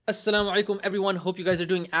Assalamu alaikum, everyone. Hope you guys are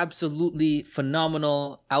doing absolutely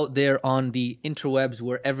phenomenal out there on the interwebs,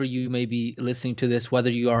 wherever you may be listening to this, whether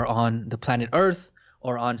you are on the planet Earth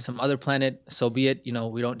or on some other planet. So be it.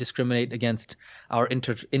 We don't discriminate against our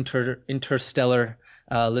interstellar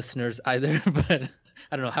listeners either. But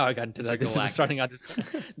I don't know how I got into that. This is starting out this.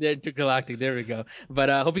 The intergalactic. There we go. But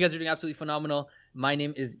hope you guys are doing absolutely phenomenal. My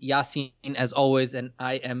name is Yasin, as always, and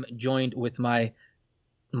I am joined with my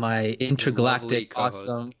intergalactic,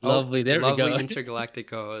 lovely intergalactic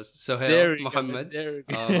co-host Sohail Muhammad.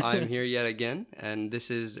 I'm here yet again, and this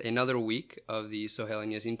is another week of the Sohail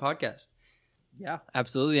and Yasin podcast. Yeah,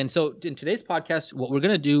 absolutely. And so in today's podcast, what we're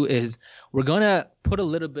going to do is we're going to put a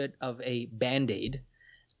little bit of a band-aid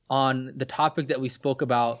on the topic that we spoke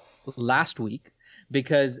about last week,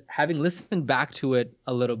 because having listened back to it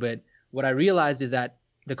a little bit, what I realized is that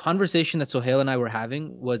the conversation that Sohail and I were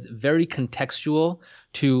having was very contextual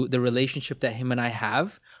to the relationship that him and I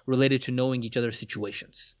have related to knowing each other's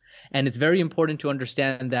situations. And it's very important to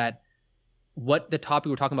understand that what the topic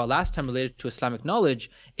we were talking about last time related to Islamic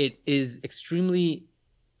knowledge, it is extremely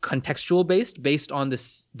contextual based on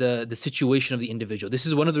the situation of the individual. This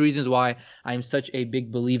is one of the reasons why I'm such a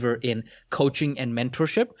big believer in coaching and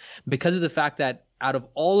mentorship, because of the fact that out of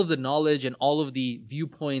all of the knowledge and all of the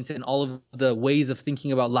viewpoints and all of the ways of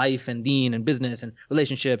thinking about life and deen and business and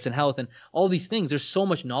relationships and health and all these things, there's so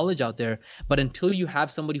much knowledge out there. But until you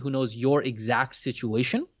have somebody who knows your exact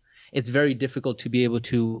situation, it's very difficult to be able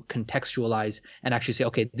to contextualize and actually say,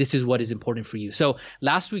 okay, this is what is important for you. So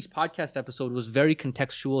last week's podcast episode was very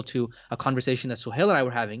contextual to a conversation that Sohail and I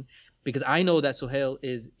were having, because I know that Sohail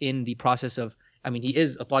is in the process of, he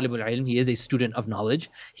is a talib al-ilm, he is a student of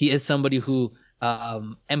knowledge. He is somebody who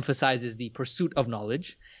emphasizes the pursuit of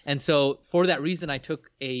knowledge. And so for that reason, I took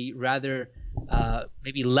a rather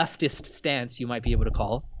maybe leftist stance, you might be able to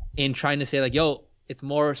call, in trying to say like, yo, it's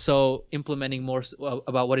more so implementing more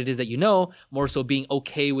about what it is that you know, more so being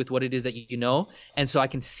okay with what it is that you know. And so I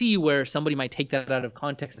can see where somebody might take that out of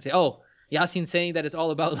context and say, oh, Yasin saying that it's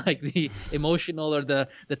all about like the emotional or the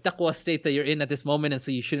taqwa state that you're in at this moment, and so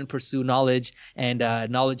you shouldn't pursue knowledge, and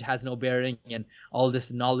knowledge has no bearing, and all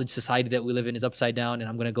this knowledge society that we live in is upside down, and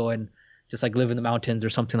I'm going to go and just like live in the mountains or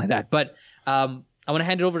something like that. But I want to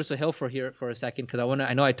hand it over to Sohail for a second, because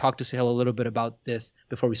I know I talked to Sohail a little bit about this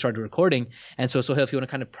before we started recording. And so Sohail, if you want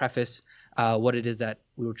to kind of preface what it is that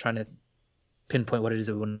we were trying to pinpoint, what it is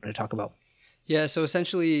that we wanted to talk about. Yeah, so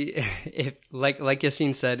essentially, if like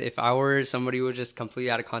Yasin said, if I were somebody who was just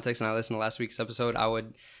completely out of context and I listened to last week's episode, I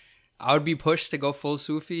would be pushed to go full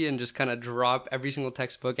Sufi and just kind of drop every single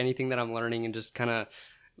textbook, anything that I'm learning, and just kind of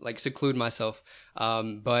like seclude myself.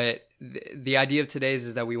 But the idea of today's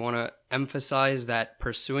is that we want to emphasize that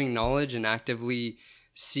pursuing knowledge and actively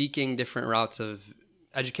seeking different routes of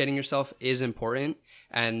educating yourself is important.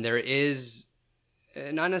 And there is,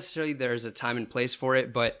 not necessarily there's a time and place for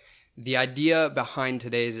it, but the idea behind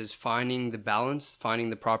today's is finding the balance, finding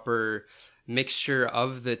the proper mixture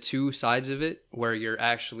of the two sides of it, where you're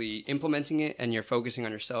actually implementing it and you're focusing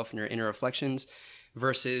on yourself and your inner reflections,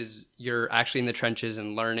 versus you're actually in the trenches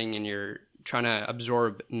and learning and you're trying to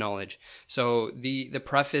absorb knowledge. So the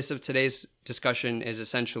preface of today's discussion is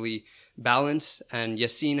essentially balance, and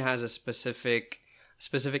Yasin has a specific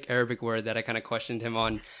Arabic word that I kind of questioned him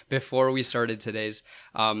on before we started today's.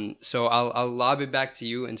 So I'll lob it back to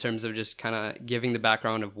you in terms of just kind of giving the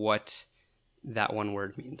background of what that one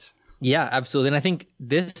word means. Yeah, absolutely. And I think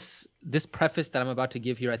this preface that I'm about to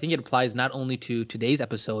give here, I think it applies not only to today's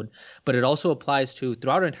episode, but it also applies to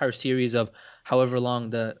throughout our entire series of however long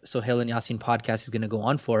the Sohail and Yasin podcast is going to go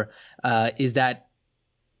on for, is that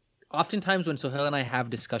oftentimes when Sohail and I have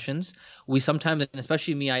discussions, we sometimes, and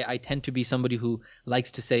especially me, I tend to be somebody who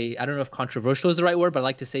likes to say, I don't know if controversial is the right word, but I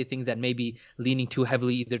like to say things that may be leaning too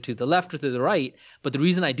heavily either to the left or to the right. But the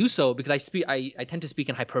reason I do so, because I tend to speak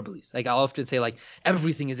in hyperboles. Like I'll often say like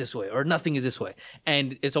everything is this way or nothing is this way.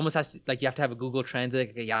 And it's almost like you have to have a Google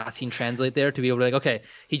Translate, like a Yasin Translate there to be able to like, okay,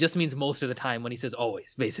 he just means most of the time when he says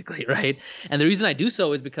always, basically, right? And the reason I do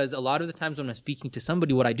so is because a lot of the times when I'm speaking to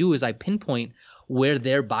somebody, what I do is I pinpoint where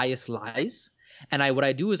their bias lies. And what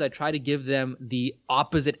I do is I try to give them the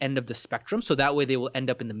opposite end of the spectrum, so that way they will end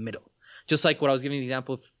up in the middle. Just like what I was giving the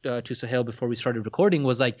example to Sohail before we started recording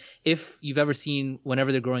was like, if you've ever seen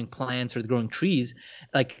whenever they're growing plants or they're growing trees,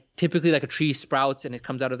 like typically like a tree sprouts and it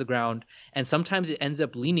comes out of the ground, and sometimes it ends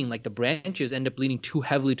up leaning, like the branches end up leaning too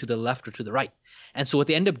heavily to the left or to the right. And so what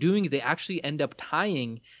they end up doing is they actually end up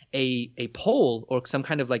tying a pole or some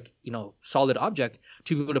kind of like, solid object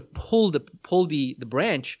to be able to pull the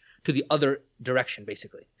branch to the other direction,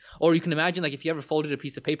 basically. Or you can imagine like if you ever folded a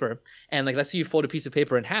piece of paper, and like let's say you fold a piece of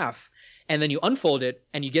paper in half, and then you unfold it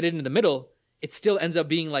and you get it in the middle, it still ends up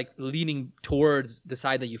being like leaning towards the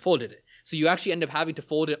side that you folded it. So you actually end up having to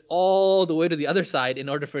fold it all the way to the other side in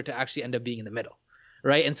order for it to actually end up being in the middle,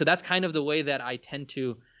 right? And so that's kind of the way that I tend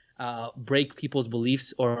to break people's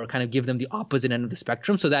beliefs or kind of give them the opposite end of the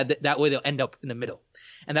spectrum, so that way they'll end up in the middle.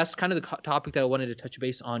 And that's kind of the topic that I wanted to touch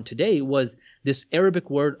base on today, was this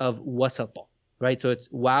Arabic word of wasata, right? So it's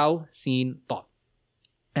waw, sin, ta,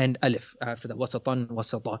 and alif for the wasatan,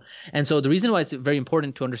 wasata. And so the reason why it's very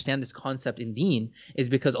important to understand this concept in deen is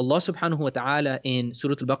because Allah subhanahu wa ta'ala in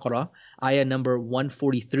Surah Al-Baqarah, ayah number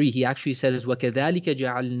 143, he actually says, وَكَذَلِكَ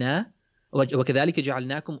جَعَلْنَاكُمْ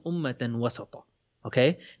أُمَّةً وَسَطًا.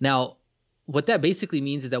 Okay? Now, what that basically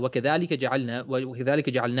means is that وَكَذَلِكَ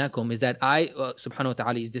جَعَلْنَاكُمْ is that I, subhanahu wa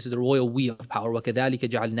ta'ala, this is the royal we of power, وَكَذَلِكَ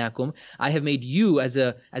جَعَلْنَاكُمْ, I have made you as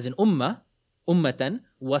an ummah, ummatan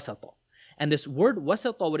wasata. And this word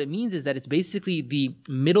wasata, what it means is that it's basically the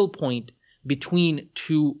middle point between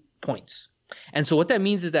 2 points. And so what that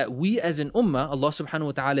means is that we as an ummah, Allah subhanahu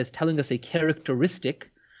wa ta'ala is telling us a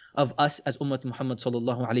characteristic of us as Ummah Muhammad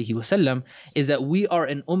sallallahu alayhi wasallam, is that we are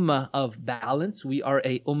an ummah of balance. We are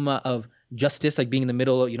a ummah of justice, like being in the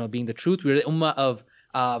middle, being the truth. We're an ummah of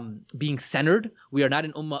being centered. We are not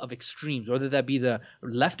an ummah of extremes, whether that be the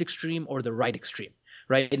left extreme or the right extreme.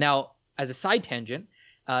 Right now, as a side tangent,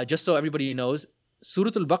 just so everybody knows,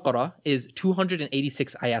 Surah Al-Baqarah is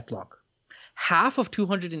 286 ayat long. Half of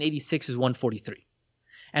 286 is 143.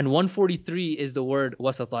 And 143 is the word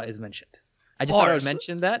wasata is mentioned. I just thought I would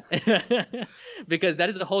mention that because that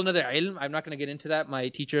is a whole nother ilm. I'm not going to get into that. My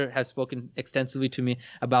teacher has spoken extensively to me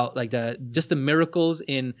about like just the miracles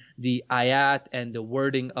in the ayat and the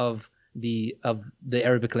wording of the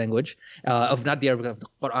Arabic language, of not the Arabic, of the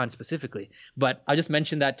Quran specifically. But I just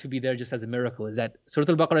mentioned that to be there just as a miracle, is that Surah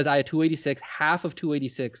Al-Baqarah is ayah 286, half of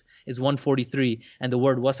 286 is 143, and the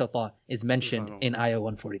word wasata is mentioned in ayah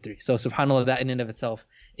 143. So subhanAllah, that in and of itself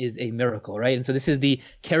is a miracle, right? And so this is the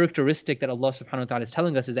characteristic that Allah subhanahu wa ta'ala is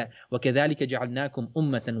telling us, is that وَكَذَلِكَ جَعَلْنَاكُمْ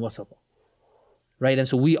أُمَّةً وَسَطًا. Right, and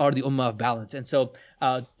so we are the ummah of balance. And so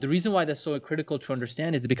the reason why that's so critical to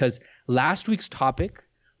understand is because last week's topic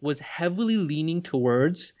was heavily leaning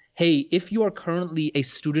towards, hey, if you are currently a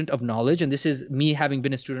student of knowledge, and this is me having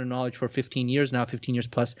been a student of knowledge for 15 years now, 15 years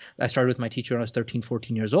plus. I started with my teacher when I was 13,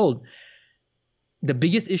 14 years old. The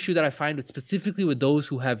biggest issue that I find specifically with those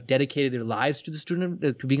who have dedicated their lives to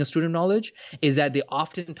to being a student of knowledge is that they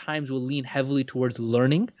oftentimes will lean heavily towards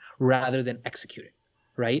learning rather than executing.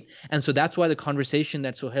 Right? And so that's why the conversation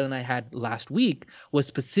that Sohail and I had last week was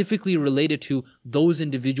specifically related to those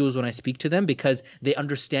individuals when I speak to them, because they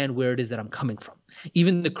understand where it is that I'm coming from.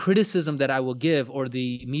 Even the criticism that I will give, or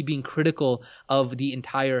me being critical of the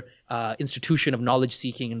entire institution of knowledge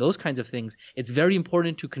seeking and those kinds of things, it's very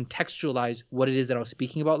important to contextualize what it is that I was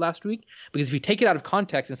speaking about last week. Because if you take it out of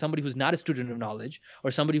context, and somebody who's not a student of knowledge,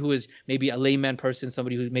 or somebody who is maybe a layman person,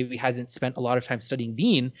 somebody who maybe hasn't spent a lot of time studying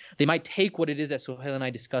deen, they might take what it is that Sohail and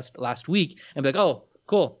I discussed last week and be like, oh,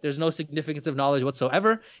 cool, there's no significance of knowledge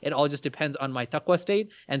whatsoever. It all just depends on my taqwa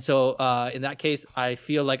state. And so in that case, I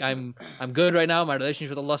feel like I'm good right now. My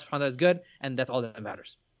relationship with Allah subhanahu wa ta'ala is good, and that's all that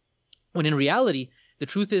matters. When in reality, the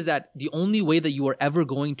truth is that the only way that you are ever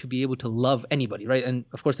going to be able to love anybody, right? And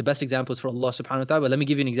of course, the best example is for Allah subhanahu wa ta'ala. But let me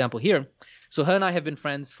give you an example here. So her and I have been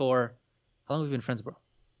friends for, how long have we been friends, bro?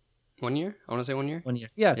 1 year? I want to say 1 year. 1 year.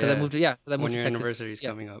 Yeah, because I moved to Texas. 1 year anniversary is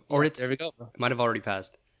coming up. Or there we go, bro. It might have already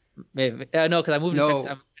passed. Maybe. No, because I moved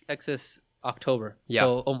to Texas October. Yeah.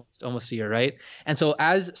 So almost a year, right? And so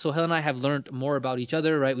as Sohail and I have learned more about each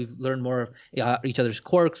other, right? We've learned more of each other's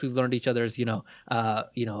quirks. We've learned each other's,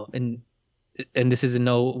 and this is in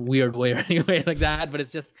no weird way or any way like that, but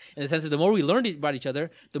it's just in the sense that the more we learn about each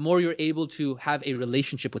other, the more you're able to have a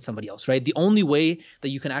relationship with somebody else, right? The only way that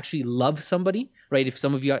you can actually love somebody, right, if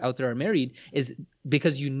some of you out there are married, is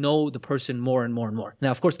because you know the person more and more and more.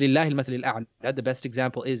 Now, of course, lillahi al-mathalil a'la, the best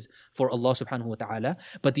example is for Allah subhanahu wa ta'ala,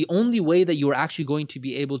 but the only way that you are actually going to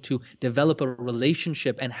be able to develop a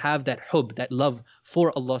relationship and have that hub, that love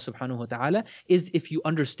for Allah subhanahu wa ta'ala, is if you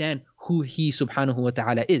understand who He subhanahu wa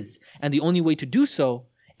ta'ala is. And the only way to do so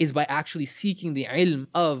is by actually seeking the ilm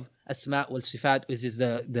of asma wal sifat, which is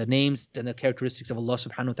the names and the characteristics of Allah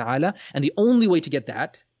subhanahu wa ta'ala. And the only way to get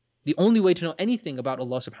that, the only way to know anything about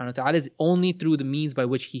Allah subhanahu wa ta'ala, is only through the means by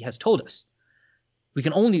which He has told us. We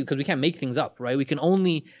can only, because we can't make things up, right? We can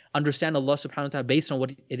only understand Allah subhanahu wa ta'ala based on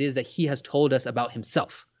what it is that He has told us about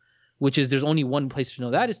Himself, which is, there's only one place to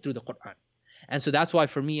know that, is through the Quran. And so that's why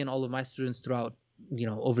for me and all of my students throughout,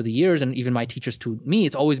 over the years, and even my teachers to me,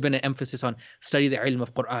 it's always been an emphasis on study the ilm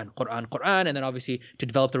of Quran, and then obviously to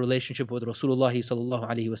develop the relationship with Rasulullah sallallahu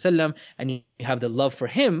alaihi wasallam, and you have the love for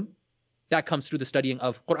him that comes through the studying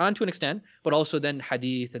of Quran to an extent, but also then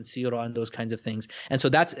hadith and seerah and those kinds of things. And so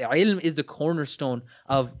that's ilm is the cornerstone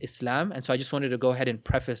of Islam. And so I just wanted to go ahead and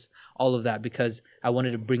preface all of that because I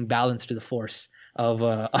wanted to bring balance to the force of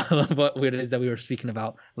what it is that we were speaking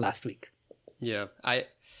about last week. Yeah,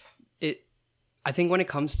 I think when it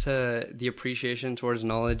comes to the appreciation towards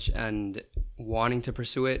knowledge and wanting to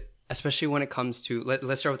pursue it, especially when it comes to,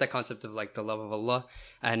 let's start with that concept of like the love of Allah,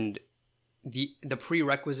 and the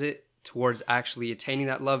prerequisite towards actually attaining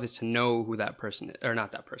that love is to know who that person is, or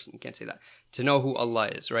not that person, you can't say that, to know who Allah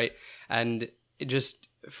is, right? And just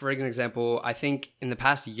for an example, I think in the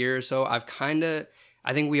past year or so, I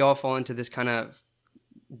think we all fall into this kind of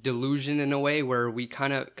delusion in a way where we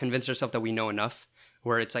kind of convince ourselves that we know enough,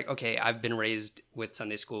 where it's like, okay, I've been raised with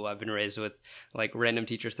Sunday school, I've been raised with like random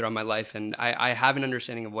teachers throughout my life, and I have an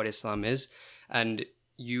understanding of what Islam is, and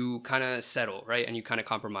you kind of settle, right? And you kind of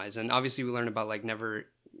compromise. And obviously we learn about like never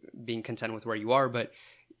being content with where you are, but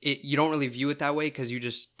you don't really view it that way because you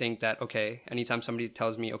just think that, okay, anytime somebody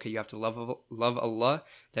tells me, okay, you have to love Allah,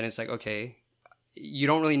 then it's like, okay, you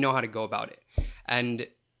don't really know how to go about it. And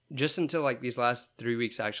just until like these last 3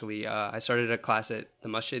 weeks, actually, I started a class at the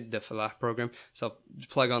Masjid, the Falah program. So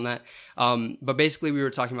plug on that. But basically we were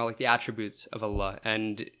talking about like the attributes of Allah,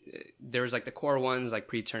 and there was like the core ones, like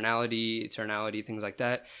pre-eternality, eternality, things like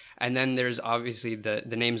that. And then there's obviously the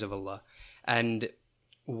names of Allah. And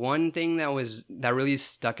one thing that really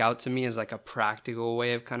stuck out to me as like a practical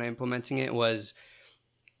way of kind of implementing it was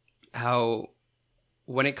how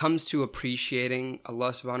when it comes to appreciating Allah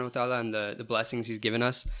subhanahu wa ta'ala and the blessings he's given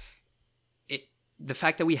us, the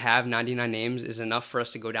fact that we have 99 names is enough for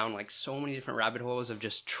us to go down like so many different rabbit holes of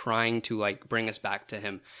just trying to like bring us back to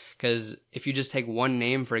him. Because if you just take one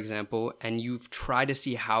name, for example, and you've tried to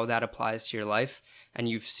see how that applies to your life, and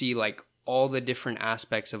you see like all the different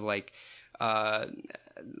aspects of like,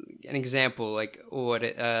 an example, like what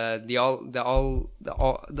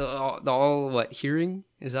what hearing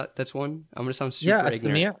is that's one. I'm gonna sound super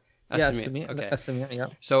ignorant. As-Sami'. Okay. As-Sami', yeah.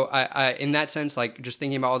 So I in that sense, like just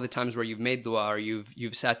thinking about all the times where you've made dua, or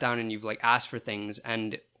you've sat down and you've like asked for things,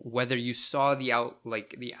 and whether you saw the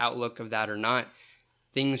outlook of that or not,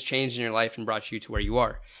 things changed in your life and brought you to where you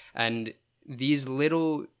are. And these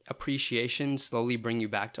little appreciations slowly bring you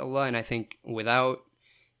back to Allah. And I think without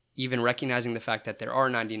even recognizing the fact that there are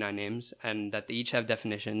 99 names and that they each have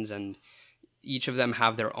definitions and each of them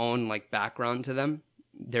have their own like background to them,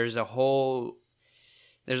 there's so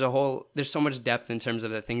much depth in terms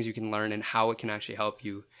of the things you can learn and how it can actually help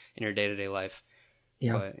you in your day-to-day life.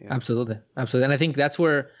 Yeah. Absolutely. And I think that's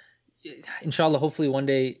where, inshallah, hopefully one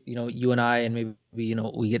day, you and I, and maybe,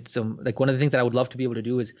 we get some, like one of the things that I would love to be able to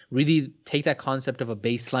do is really take that concept of a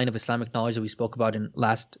baseline of Islamic knowledge that we spoke about in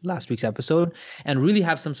last week's episode, and really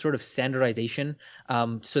have some sort of standardization,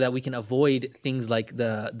 so that we can avoid things like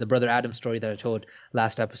the Brother Adam story that I told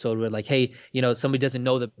last episode, where like, hey, somebody doesn't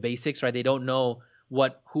know the basics, right? They don't know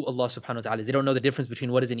who Allah subhanahu wa ta'ala is. They don't know the difference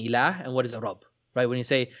between what is an ilah and what is a rabb, right? When you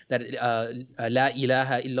say that la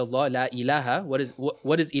ilaha illallah, la ilaha, what is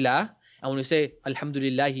ilah? And when you say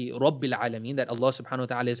alhamdulillahi rabbil alameen, that Allah subhanahu wa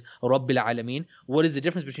ta'ala is rabbil alameen, what is the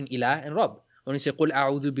difference between ilah and rabb? When you say qul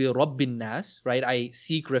a'udhu bi rabbin nas, right? I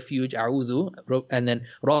seek refuge, a'udhu, and then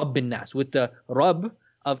rabbin nas, with the rabb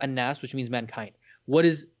of an-nas, which means mankind.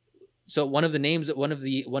 So one of the names, who Allah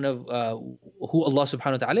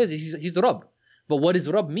subhanahu wa ta'ala is, he's the rabb. But what does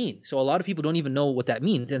Rabb mean? So a lot of people don't even know what that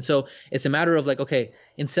means. And so it's a matter of like, okay,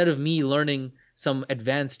 instead of me learning some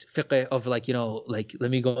advanced fiqh of like,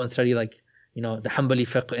 let me go and study like, the Hanbali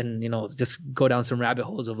fiqh and, just go down some rabbit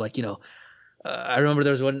holes of like, I remember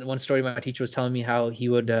there was one story my teacher was telling me how he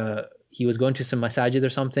was going to some masajid or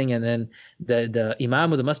something, and then the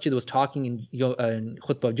imam of the masjid was talking in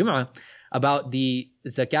khutbah of Jum'ah about the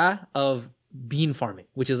zakah of bean farming,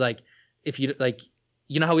 which is like, if you like,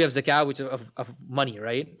 how we have zakah, which is of money,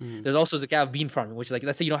 right? Mm. There's also zakah of bean farming, which is like,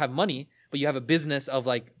 let's say you don't have money, but you have a business of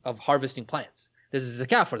harvesting plants. There's a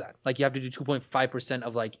zakah for that. Like you have to do 2.5%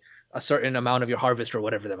 of like a certain amount of your harvest or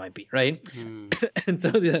whatever that might be, right? Mm. And so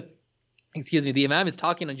the imam is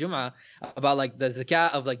talking on Jum'ah about like the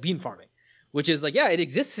zakah of like bean farming, which is like, yeah, it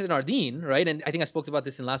exists in our deen, right? And I think I spoke about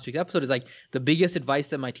this in last week's episode, is like the biggest advice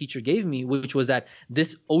that my teacher gave me, which was that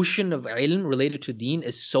this ocean of ilm related to deen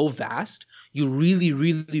is so vast, you really,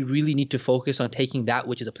 really, really need to focus on taking that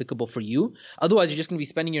which is applicable for you. Otherwise, you're just going to be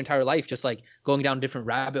spending your entire life just like going down different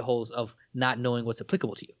rabbit holes of not knowing what's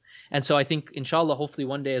applicable to you. And so I think, inshallah, hopefully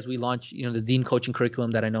one day as we launch, the deen coaching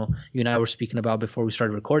curriculum that I know you and I were speaking about before we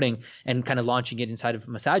started recording, and kind of launching it inside of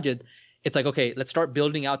Masajid, it's like, okay, let's start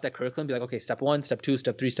building out that curriculum. Be like, okay, step 1, step 2,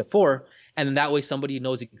 step 3, step 4. And then that way somebody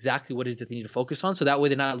knows exactly what it is that they need to focus on. So that way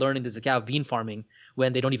they're not learning the zakah of bean farming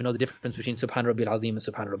when they don't even know the difference between Subhan Rabbil Azim and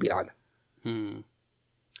Subhan Rabbil A'la.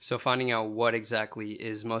 So finding out what exactly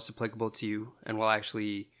is most applicable to you and will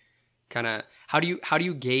actually kind of, how do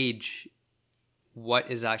you gauge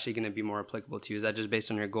what is actually going to be more applicable to you? Is that just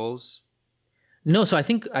based on your goals? No, so I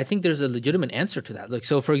think there's a legitimate answer to that. Like,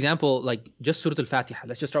 so for example, like just Surah Al-Fatiha,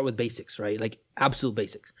 let's just start with basics, right? Like absolute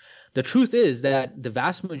basics. The truth is that the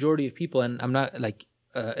vast majority of people, and I'm not like,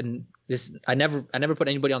 and this, I never put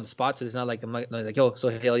anybody on the spot, so it's not like I'm like, yo, so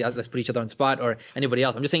hey, let's put each other on the spot or anybody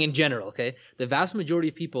else. I'm just saying in general, okay? The vast majority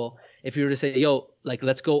of people, if you were to say, yo, like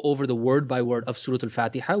let's go over the word by word of Surah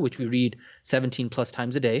Al-Fatiha, which we read 17 plus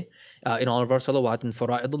times a day in all of our salawat and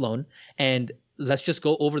fara'id alone, and let's just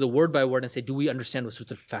go over the word by word and say, do we understand what Surah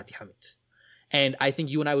Al-Fatiha means? And I think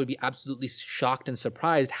you and I would be absolutely shocked and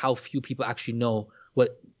surprised how few people actually know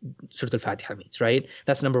what Surah Al-Fatiha means, right?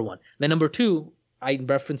 That's number one. Then number two, I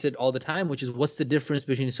reference it all the time, which is what's the difference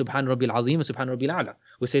between Subhan Rabbil Azim and Subhan Rabbil A'la?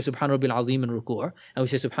 We say Subhan Rabbil Azim in ruku' and we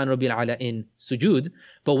say Subhan Rabbil A'la in sujood,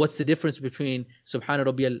 but what's the difference between Subhan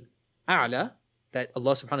Rabbil A'la, that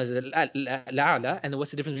Allah subhanahu wa ta'ala, and then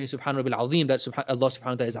what's the difference between Subhan Rabbil Azim, that Allah subhanahu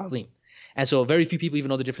wa ta'ala is Azim? And so very few people even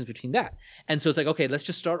know the difference between that. And so it's like, okay, let's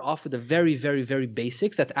just start off with the very, very, very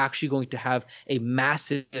basics that's actually going to have a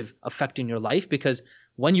massive effect in your life, because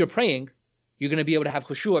when you're praying, you're going to be able to have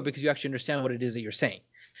khushu' because you actually understand what it is that you're saying.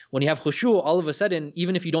 When you have khushu', all of a sudden,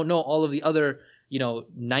 even if you don't know all of the other,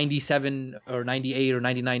 97 or 98 or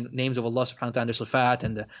 99 names of Allah subhanahu wa ta'ala and the sifat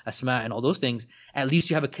and the asma and all those things, at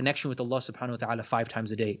least you have a connection with Allah subhanahu wa ta'ala 5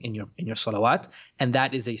 times a day in your salawat. And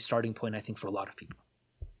that is a starting point, I think, for a lot of people.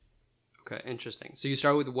 Okay, interesting. So you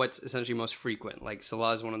start with what's essentially most frequent. Like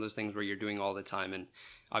salah is one of those things where you're doing all the time, and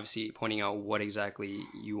obviously pointing out what exactly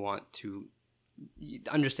you want to,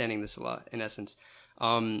 understanding the salah in essence.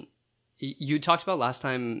 You talked about last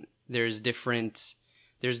time there's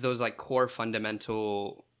those like core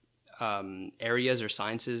fundamental areas or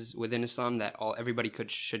sciences within Islam that everybody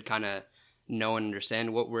should kind of know and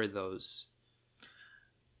understand. What were those?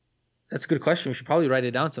 That's a good question. We should probably write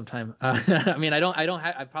it down sometime. I mean, I don't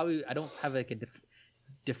have like a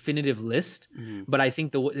definitive list, but I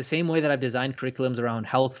think the same way that I've designed curriculums around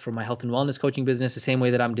health for my health and wellness coaching business, the same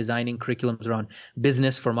way that I'm designing curriculums around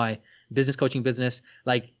business for my business coaching business,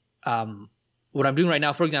 like what I'm doing right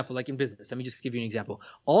now, for example, like in business, let me just give you an example.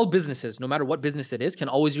 All businesses, no matter what business it is, can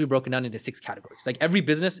always be broken down into 6 categories. Like every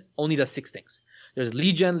business only does 6 things. There's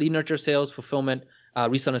lead gen, lead nurture, sales, fulfillment,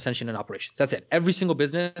 resale and ascension, and operations. That's it. Every single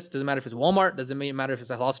business, doesn't matter if it's Walmart, doesn't matter if it's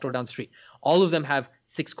a halal store down the street. All of them have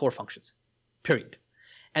 6 core functions, period.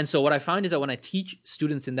 And so what I find is that when I teach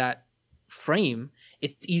students in that frame,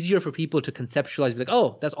 it's easier for people to conceptualize, be like,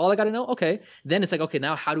 oh, that's all I got to know? Okay. Then it's like, okay,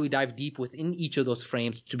 now how do we dive deep within each of those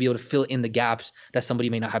frames to be able to fill in the gaps that somebody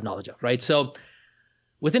may not have knowledge of, right? So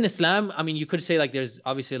within Islam, I mean, you could say like there's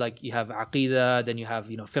obviously like you have aqidah, then you have,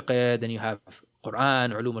 fiqh, then you have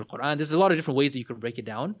Quran, ulum al-Quran. There's a lot of different ways that you could break it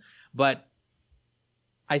down. But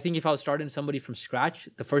I think if I was starting somebody from scratch,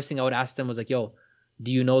 the first thing I would ask them was like, yo,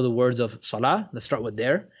 do you know the words of salah? Let's start with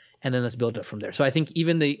there, and then let's build up from there. So I think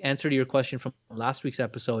even the answer to your question from last week's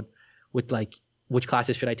episode with like which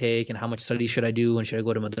classes should I take and how much study should I do and should I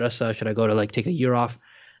go to madrasa, should I go to like take a year off,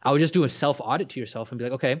 I would just do a self-audit to yourself and be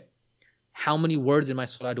like, okay, how many words in my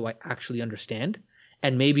salah do I actually understand?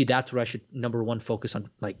 And maybe that's where I should, number one, focus on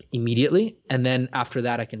like immediately. And then after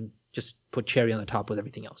that, I can just put cherry on the top with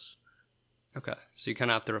everything else. Okay. So you kind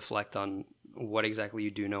of have to reflect on what exactly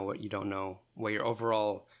you do know, what you don't know, what your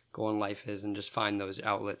overall goal in life is, and just find those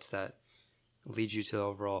outlets that lead you to the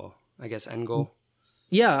overall, I guess, end goal.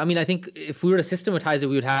 Yeah, I mean, I think if we were to systematize it,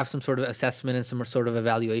 we would have some sort of assessment and some sort of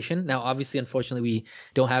evaluation. Now, obviously, unfortunately, we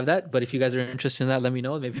don't have that. But if you guys are interested in that, let me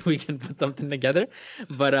know. Maybe we can put something together.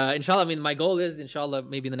 But inshallah, I mean, my goal is, inshallah,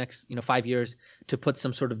 maybe in the next 5 years to put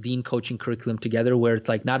some sort of deen coaching curriculum together where it's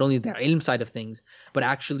like not only the ilm side of things, but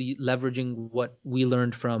actually leveraging what we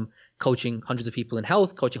learned from coaching hundreds of people in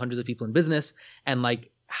health, coaching hundreds of people in business, and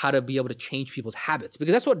like how to be able to change people's habits,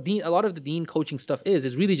 because that's what a lot of the deen coaching stuff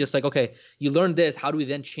is really just like, okay, you learn this, how do we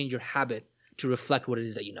then change your habit to reflect what it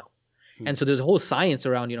is that you know? And so there's a whole science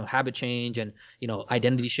around, habit change and,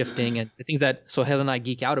 identity shifting and the things that Sohail and I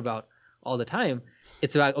geek out about all the time.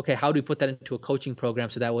 It's about, okay, how do we put that into a coaching program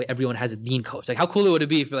so that way everyone has a deen coach? Like, how cool would it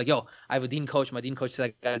be if you're like, yo, I have a deen coach, my deen coach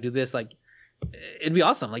said I gotta do this. Like, it'd be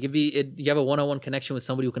awesome. Like you have a one-on-one connection with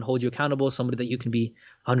somebody who can hold you accountable, somebody that you can be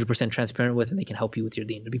 100% transparent with, and they can help you with your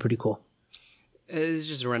deen. It'd be pretty cool. It's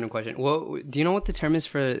just a random question. Well, do you know what the term is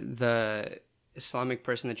for the Islamic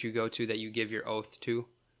person that you go to that you give your oath to?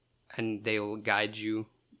 and they'll guide you.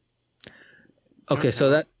 Okay, so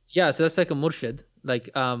that's like a murshid. Like,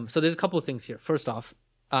 so there's a couple of things here. First off,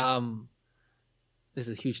 this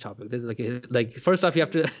is a huge topic. This is like first off, you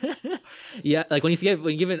have to, yeah, like when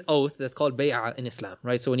you give an oath, that's called bay'ah in Islam,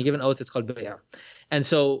 right? So when you give an oath, it's called bay'ah, and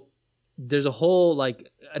so there's a whole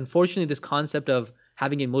unfortunately, this concept of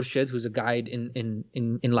having a murshid who's a guide in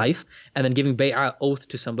life, and then giving bay'ah oath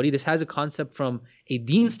to somebody. This has a concept from a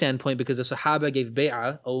deen standpoint because the Sahaba gave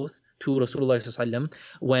bay'ah oath to Rasulullah sallallahu alaihi wasallam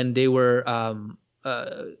when they were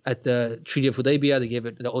at the Treaty of Hudaybiyah. They gave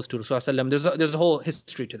the oath to Rasulullah. There's a whole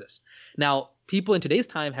history to this. Now, people in today's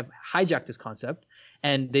time have hijacked this concept,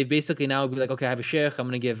 and they basically now be like, okay, I have a sheikh, I'm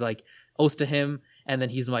gonna give oath to him, and then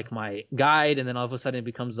he's like my guide, and then all of a sudden it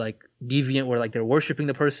becomes deviant where they're worshiping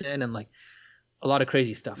the person and a lot of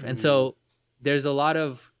crazy stuff. Mm-hmm. And so there's a lot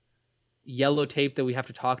of yellow tape that we have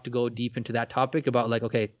to talk to go deep into that topic about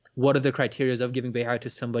okay, what are the criteria of giving bay'ah to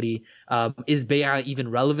somebody? Is bay'ah even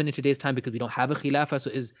relevant in today's time because we don't have a khilafah? So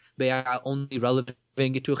is bay'ah only relevant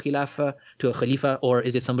giving it to a khilafah, to a khalifa, or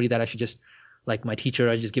is it somebody that I should just my teacher,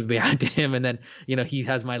 I just give bay'ah to him, and then he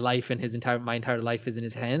has my life and my entire life is in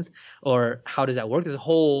his hands? Or how does that work? There's a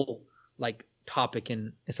whole topic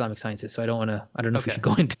in Islamic sciences, so I don't know if we should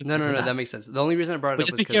go into no that makes sense. The only reason I brought it up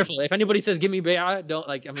just be careful. If anybody says give me bay'ah, don't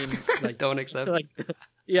don't accept.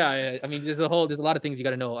 Yeah, I mean, there's a lot of things you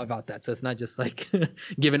got to know about that. So it's not just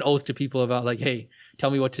give an oath to people about hey,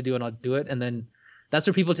 tell me what to do and I'll do it. And then that's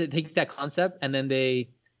where people take that concept and then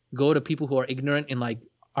they go to people who are ignorant in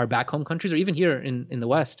our back home countries or even here in the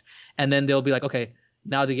West, and then they'll be okay,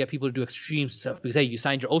 now they get people to do extreme stuff because hey, you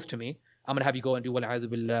signed your oath to me, I'm gonna have you go and do wal'iyadhu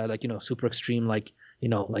billah, super extreme,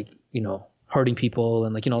 hurting people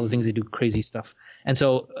and all the things they do, crazy stuff. And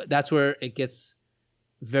so that's where it gets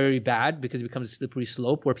very bad because it becomes a slippery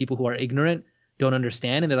slope where people who are ignorant don't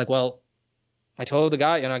understand, and they're well, I told the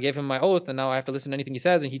guy, I gave him my oath, and now I have to listen to anything he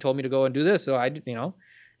says, and he told me to go and do this, so I did,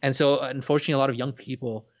 And so unfortunately, a lot of young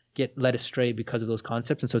people get led astray because of those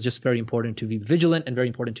concepts, and so it's just very important to be vigilant and very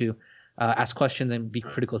important to ask questions and be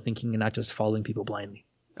critical thinking and not just following people blindly.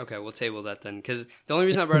 Okay, we'll table that then, because the only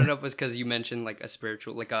reason I brought it up was because you mentioned a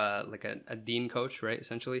spiritual, a deen coach, right,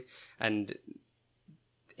 essentially, and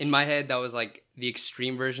in my head that was the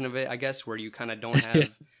extreme version of it, I guess, where you kind of don't have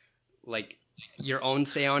your own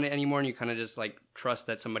say on it anymore, and you kind of just trust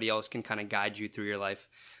that somebody else can kind of guide you through your life,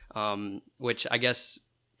 which I guess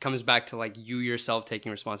comes back to you yourself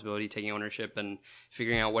taking responsibility, taking ownership, and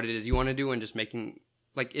figuring out what it is you want to do, and just making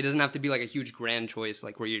it doesn't have to be a huge grand choice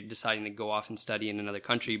where you're deciding to go off and study in another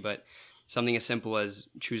country, but something as simple as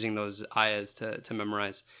choosing those ayahs to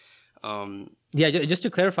memorize. Yeah, just to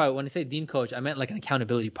clarify, when I say deen coach, I meant an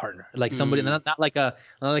accountability partner, somebody, not like a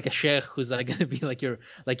sheikh who's gonna be your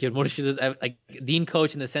murshid, deen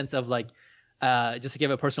coach in the sense of just to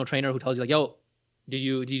give a personal trainer who tells you yo, did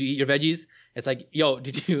you eat your veggies? It's yo,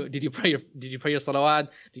 did you pray your salawat?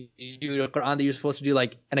 Did you do your Quran that you're supposed to do?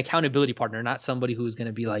 An accountability partner, not somebody who's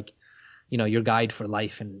gonna be your guide for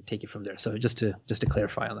life and take it from there. So just to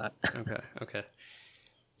clarify on that. Okay.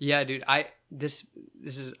 Yeah, dude, this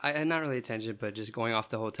is not really a tangent, but just going off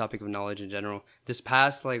the whole topic of knowledge in general. This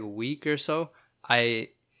past week or so,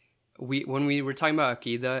 when we were talking about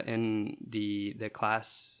Aqidah in the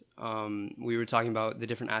class, we were talking about the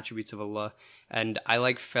different attributes of Allah, and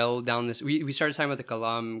I fell down this. We started talking about the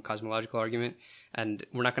Kalam cosmological argument, and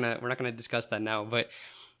we're not gonna discuss that now, but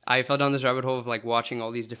I fell down this rabbit hole of watching all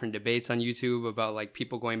these different debates on YouTube about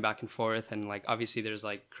people going back and forth, and obviously there's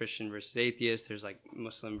Christian versus atheist, there's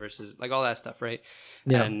Muslim versus all that stuff, right?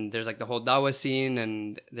 Yeah. And there's the whole dawah scene,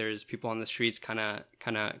 and there's people on the streets kind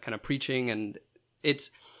of preaching, and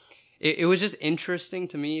it was just interesting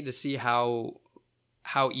to me to see how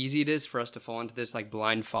easy it is for us to fall into this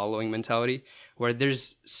blind following mentality where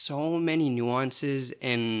there's so many nuances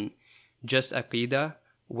in just Aqidah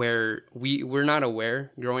where we're not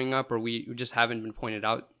aware growing up, or we just haven't been pointed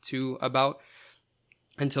out to about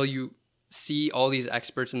until you see all these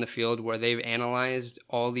experts in the field where they've analyzed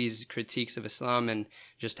all these critiques of Islam and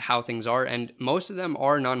just how things are. And most of them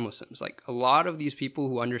are non-Muslims. A lot of these people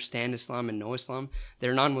who understand Islam and know Islam,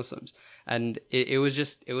 they're non-Muslims. And it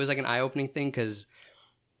was an eye-opening thing because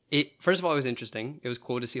first of all, it was interesting. It was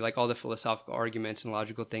cool to see all the philosophical arguments and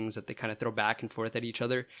logical things that they kind of throw back and forth at each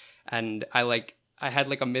other. And I had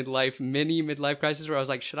a mini midlife crisis where I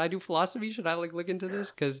was should I do philosophy? Should I look into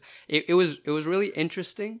this? Because it was really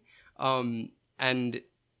interesting. And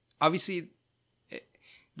obviously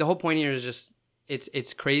the whole point here is just,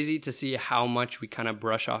 it's crazy to see how much we kind of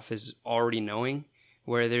brush off as already knowing,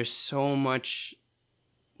 where there's so much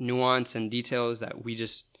nuance and details that we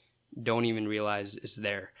just don't even realize is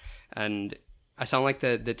there. And I sound like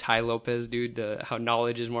the Ty Lopez dude, how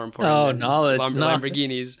knowledge is more important Oh, than knowledge.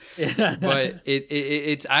 Lamborghinis. Yeah. But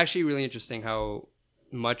it's actually really interesting how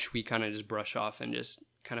much we kind of just brush off and just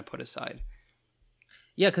kind of put aside.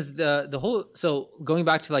 Yeah, because the whole, so going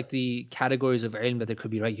back to like the categories of ilm that there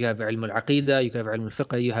could be, right? You have ilm al-aqidah, you have ilm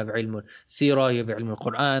al-fiqh, you have ilm al-sirah, you have ilm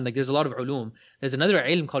al-Quran. Like there's a lot of ulum. There's another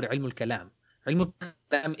ilm called ilm al-kalam. Ilm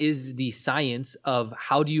al-kalam is the science of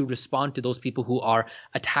how do you respond to those people who are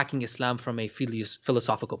attacking Islam from a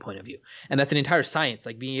philosophical point of view. And that's an entire science,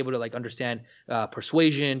 like being able to like understand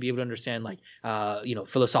persuasion, be able to understand like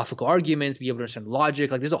philosophical arguments, be able to understand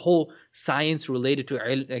logic. Like there's a whole science related to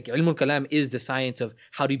like ilm al-kalam is the science of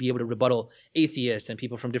how do you be able to rebuttal atheists and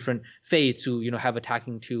people from different faiths who have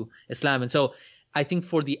attacking to Islam. And so I think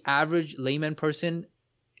for the average layman person,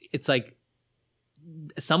 it's like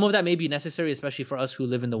some of that may be necessary, especially for us who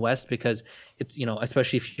live in the West, because it's,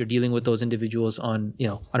 especially if you're dealing with those individuals on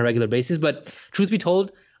a regular basis. But truth be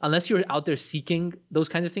told, unless you're out there seeking those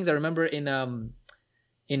kinds of things, I remember in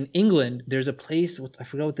England, there's a place, I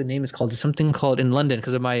forgot what the name is called. There's something called in London,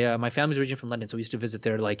 because of my family's originally from London, so we used to visit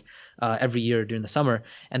there like every year during the summer.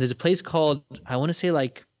 And there's a place called, I want to say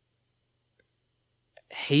like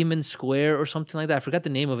Hayman Square or something like that. I forgot the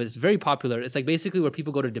name of it. It's very popular. It's like basically where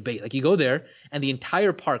people go to debate. Like you go there and the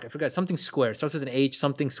entire park, I forgot, something square, starts with an H,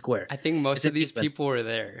 something square. I think most of these people were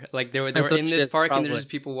there. Like they were in this park, probably. And there's just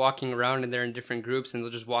people walking around and they're in different groups and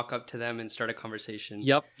they'll just walk up to them and start a conversation.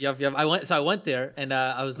 Yep. I went there and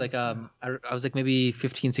I was like I was like maybe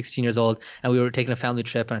 15, 16 years old, and we were taking a family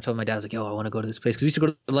trip, and I told my dad, I was like, yo, I want to go to this place, because we used to go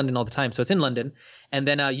to London all the time. So it's in London, and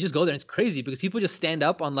then you just go there and it's crazy because people just stand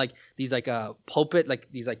up on like these like pulpit, like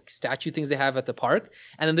these like statue things they have at the park,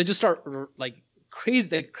 and then they just start like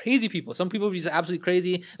crazy people. Some people are just absolutely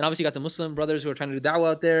crazy, and obviously you got the Muslim brothers who are trying to do da'wah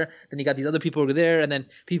out there, then you got these other people over there, and then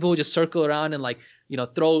people will just circle around and like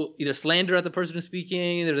throw either slander at the person who's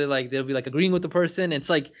speaking, or they'll be like agreeing with the person. It's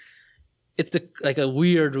like like a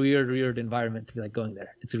weird environment to be like going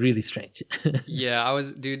there. It's really strange. Yeah,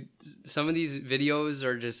 some of these videos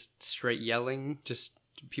are just straight yelling, just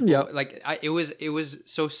people. Like it was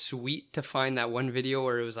so sweet to find that one video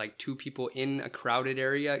where it was like two people in a crowded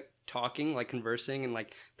area talking, like conversing and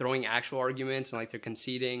like throwing actual arguments, and like they're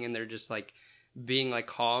conceding and they're just like being like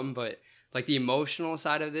calm, but like the emotional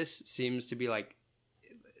side of this seems to be like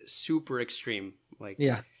super extreme. Like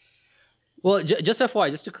Well, just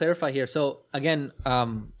FYI, just to clarify here. So again,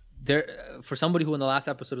 there for somebody who in the last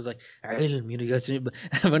episode was like ilm, you guys.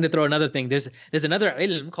 I'm going to throw another thing. There's another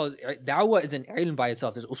ilm called da'wah. Is an ilm by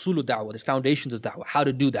itself. There's usulu da'wah. There's foundations of da'wah. How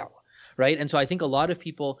to do da'wah, right? And so I think a lot of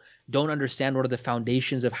people don't understand what are the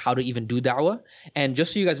foundations of how to even do da'wah. And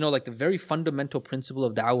just so you guys know, like the very fundamental principle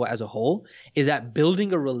of da'wah as a whole is that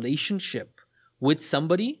building a relationship with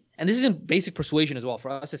somebody. And this is in basic persuasion as well.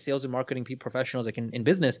 For us as sales and marketing professionals, like in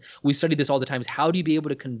business, we study this all the time. Is how do you be able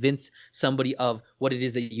to convince somebody of what it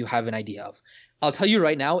is that you have an idea of? I'll tell you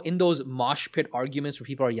right now, in those mosh pit arguments where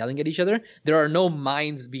people are yelling at each other, there are no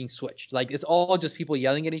minds being switched. Like it's all just people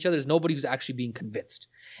yelling at each other. There's nobody who's actually being convinced.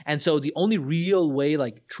 And so the only real way,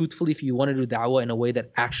 like truthfully, if you want to do da'wah in a way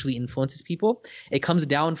that actually influences people, it comes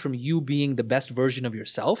down from you being the best version of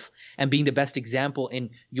yourself and being the best example in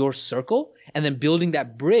your circle, and then building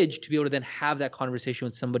that bridge to be able to then have that conversation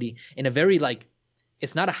with somebody in a very like,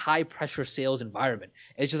 it's not a high pressure sales environment.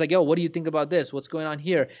 It's just like, yo, what do you think about this? What's going on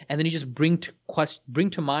here? And then you just bring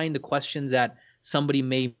to mind the questions that somebody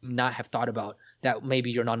may not have thought about, that maybe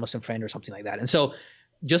your non-Muslim friend or something like that. And so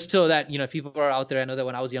just so that, if people are out there, I know that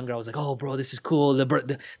when I was younger, I was like, oh, bro, this is cool. The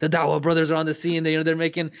Dawah brothers are on the scene. They're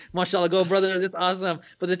making, mashallah, go brothers. It's awesome.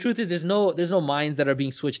 But the truth is there's no minds that are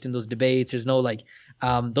being switched in those debates. There's no like,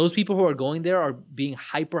 those people who are going there are being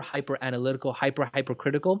hyper analytical, hyper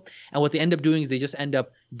critical. And what they end up doing is they just end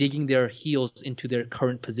up digging their heels into their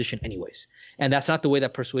current position anyways. And that's not the way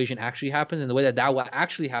that persuasion actually happens. And the way that da'wah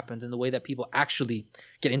actually happens, and the way that people actually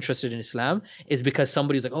get interested in Islam, is because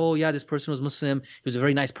somebody's like, oh yeah, this person was Muslim. He was a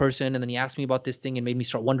very nice person. And then he asked me about this thing and made me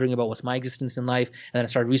start wondering about what's my existence in life. And then I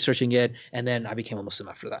started researching it. And then I became a Muslim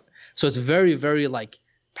after that. So it's very, very like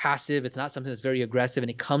passive. It's not something that's very aggressive. And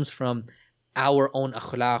it comes from our own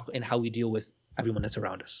akhlaq and how we deal with everyone that's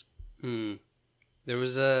around us. There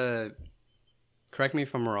was correct me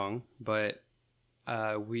if I'm wrong, but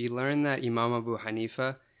we learned that Imam Abu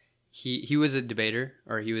Hanifa, he was a debater,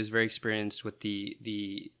 or he was very experienced with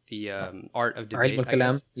the art of debate.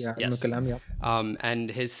 Yes.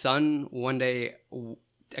 And his son one day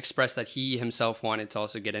expressed that he himself wanted to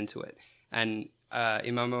also get into it. And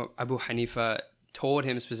Imam Abu Hanifa told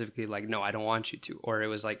him specifically, like, no, I don't want you to. Or it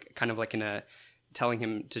was like kind of like in a telling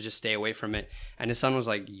him to just stay away from it. And his son was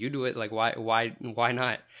like, you do it. Like, why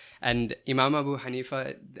not? And Imam Abu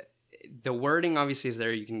Hanifa, the wording obviously is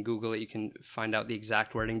there. You can Google it. You can find out the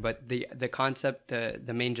exact wording. But the concept,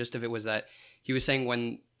 the main gist of it was that he was saying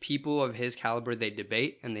when people of his caliber, they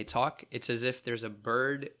debate and they talk, it's as if there's a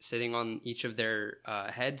bird sitting on each of their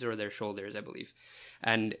heads or their shoulders, I believe.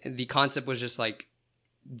 And the concept was just like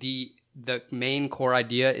the main core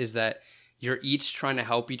idea is that you're each trying to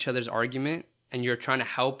help each other's argument, and you're trying to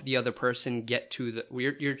help the other person get to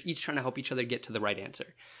you're each trying to help each other get to the right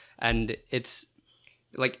answer. And it's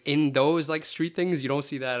like in those like street things, you don't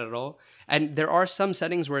see that at all. And there are some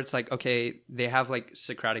settings where it's like, okay, they have like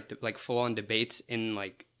Socratic, like full on debates in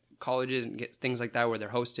like colleges and things like that where they're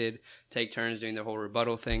hosted, take turns doing the whole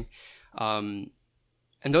rebuttal thing. And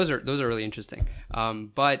those are really interesting.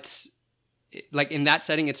 But like in that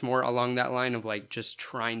setting, it's more along that line of like just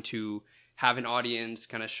trying to have an audience,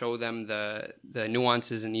 kind of show them the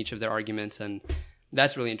nuances in each of their arguments. And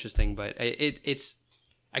that's really interesting. But it's,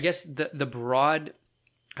 I guess the broad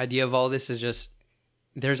idea of all this is just,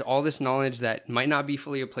 there's all this knowledge that might not be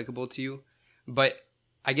fully applicable to you. But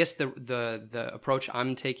I guess the approach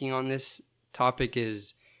I'm taking on this topic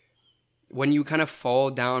is when you kind of fall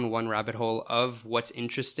down one rabbit hole of what's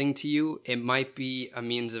interesting to you, it might be a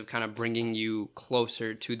means of kind of bringing you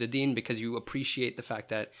closer to the deen, because you appreciate the fact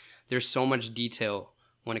that there's so much detail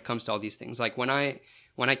when it comes to all these things. Like when I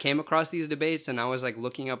came across these debates and I was like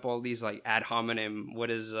looking up all these like ad hominem, what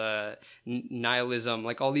is nihilism,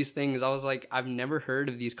 like all these things, I was like, I've never heard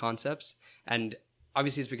of these concepts. And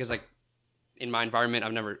obviously it's because like in my environment,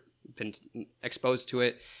 I've never been exposed to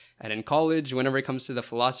it. And in college, whenever it comes to the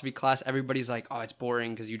philosophy class, everybody's like, oh, it's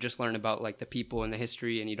boring because you just learn about like the people and the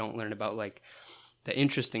history and you don't learn about like the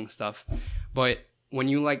interesting stuff. But when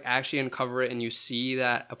you like actually uncover it and you see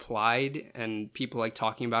that applied and people like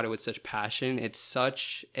talking about it with such passion, it's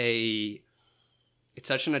such an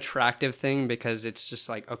attractive thing, because it's just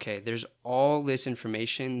like, okay, there's all this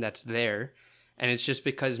information that's there. And it's just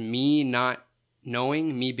because me not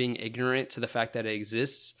knowing, me being ignorant to the fact that it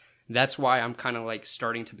exists, that's why I'm kind of like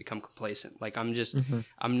starting to become complacent. Like I'm just,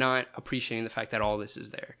 I'm not appreciating the fact that all this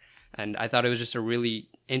is there. And I thought it was just a really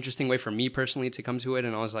interesting way for me personally to come to it.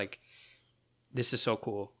 And I was like, this is so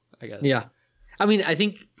cool, I guess. Yeah. I mean, I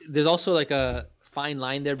think there's also like a fine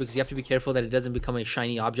line there, because you have to be careful that it doesn't become a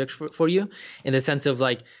shiny object for you, in the sense of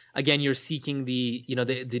like, again, you're seeking the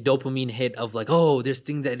dopamine hit of like, oh, there's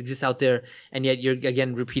things that exist out there. And yet you're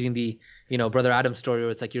again repeating the, Brother Adam story,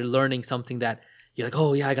 where it's like you're learning something that you're like,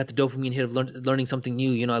 oh yeah, I got the dopamine hit of learning something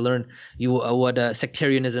new. I learned what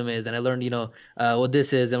sectarianism is, and I learned, what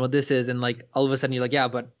this is and what this is. And like all of a sudden you're like, yeah,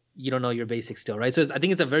 but you don't know your basics still, right? So I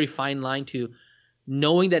think it's a very fine line to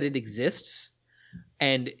knowing that it exists,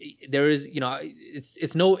 and there is,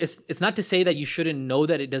 it's not to say that you shouldn't know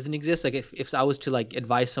that it doesn't exist. Like if I was to like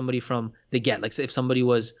advise somebody from the get, like if somebody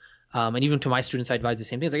was, and even to my students, I advise the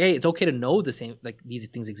same thing. It's like, hey, it's okay to know the same, like these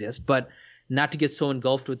things exist, but not to get so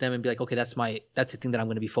engulfed with them and be like, okay, that's the thing that I'm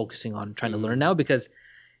going to be focusing on trying to learn now, because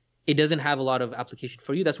it doesn't have a lot of application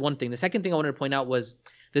for you. That's one thing. The second thing I wanted to point out was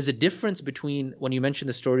there's a difference between when you mentioned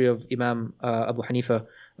the story of Imam Abu Hanifa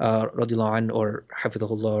radiyallahu anh, or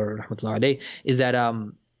hafidhahullah, or rahmatullah alayh, is that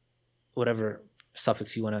whatever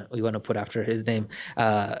suffix you wanna put after his name,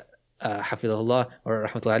 hafidhahullah or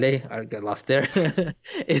rahmatullah alayh, I got lost there. I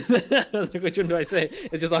was like, which one do I say?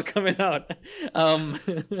 It's just all coming out.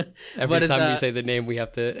 Every time you say the name, we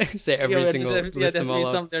have to say list them all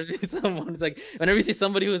up. There's someone. It's like whenever you see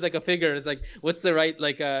somebody who's like a figure, it's like, what's the right,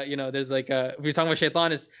 like there's like if you're talking about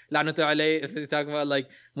shaitan, it's la'natu alayh. If you're talking about like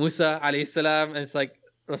Musa alayhi salam, and it's like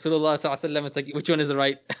Rasulullah sallallahu alaihi wasallam, it's like, which one is the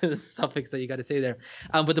right suffix that you got to say there?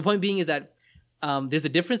 But the point being is that there's a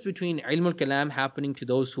difference between ilm al-kalam happening to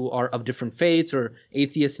those who are of different faiths or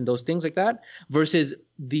atheists and those things like that, versus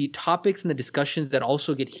the topics and the discussions that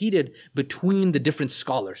also get heated between the different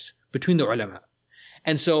scholars, between the ulama.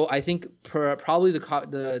 And so I think probably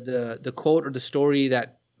the quote or the story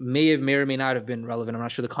that may or may not have been relevant, I'm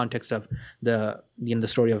not sure the context of the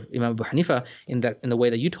story of Imam Abu Hanifa in the way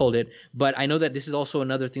that you told it, but I know that this is also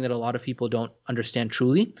another thing that a lot of people don't understand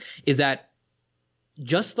truly, is that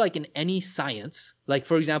just like in any science, like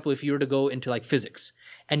for example, if you were to go into like physics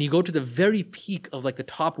and you go to the very peak of like the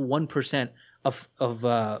top 1% of what's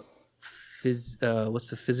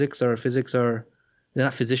the physics are they're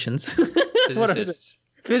not physicians. Physicists.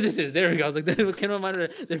 Physicists, there we go. I was like,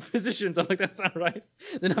 they're physicians. I'm like, that's not right.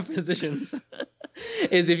 They're not physicians.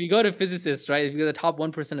 Is if you go to physicists, right? If you go to the top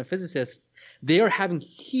 1% of physicists, they are having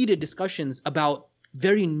heated discussions about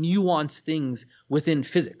very nuanced things within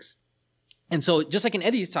physics. And so just like in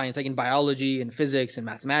any science, like in biology and physics and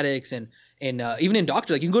mathematics and even in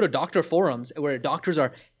doctors, like you can go to doctor forums where doctors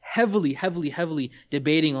are heavily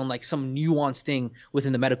debating on like some nuanced thing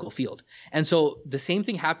within the medical field. And so the same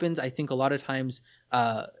thing happens, I think, a lot of times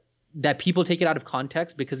that people take it out of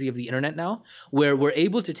context because of the internet now, where we're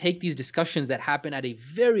able to take these discussions that happen at a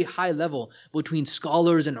very high level between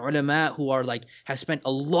scholars and ulama who are like have spent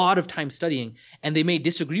a lot of time studying, and they may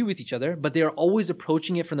disagree with each other, but they are always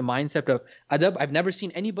approaching it from the mindset of adab. I've never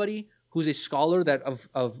seen anybody who's a scholar that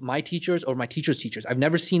of my teachers or my teacher's teachers. I've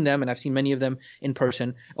never seen them, and I've seen many of them in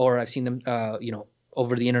person, or I've seen them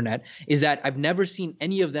over the internet, is that I've never seen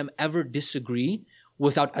any of them ever disagree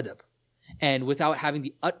without adab and without having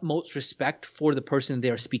the utmost respect for the person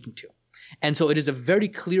they are speaking to. And so it is a very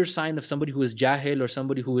clear sign of somebody who is jahil or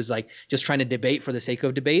somebody who is like just trying to debate for the sake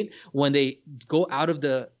of debate when they go out of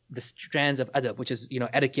the strands of adab, which is,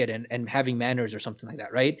 etiquette and having manners or something like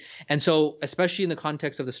that, right? And so especially in the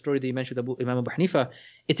context of the story that you mentioned with Imam Abu Hanifa,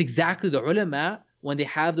 it's exactly the ulama, when they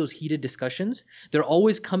have those heated discussions, they're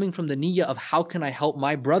always coming from the niyyah of how can I help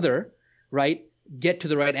my brother, right, get to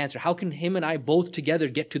the right answer? How can him and I both together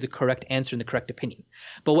get to the correct answer and the correct opinion?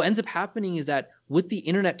 But what ends up happening is that with the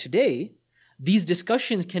internet today, these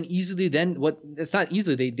discussions can easily then, it's not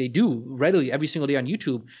easily, they do readily every single day on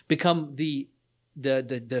YouTube, become the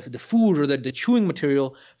food or the chewing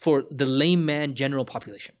material for the layman general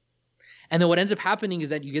population. And then what ends up happening is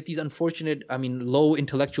that you get these unfortunate, low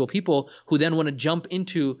intellectual people who then want to jump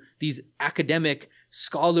into these academic,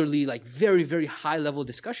 scholarly, like very, very high level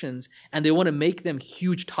discussions, and they want to make them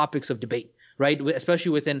huge topics of debate, right?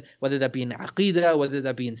 Especially within, whether that be in aqidah, whether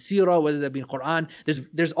that be in seerah, whether that be in Quran.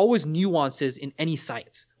 There's always nuances in any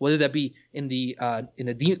science, whether that be in the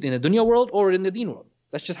dunya world or in the deen world.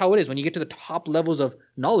 That's just how it is. When you get to the top levels of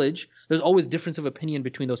knowledge, there's always difference of opinion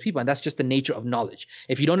between those people, and that's just the nature of knowledge.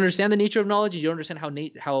 If you don't understand the nature of knowledge, you don't understand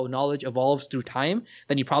how knowledge evolves through time,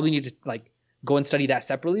 then you probably need to go and study that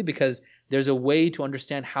separately, because there's a way to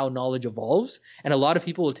understand how knowledge evolves. And a lot of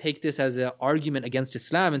people will take this as an argument against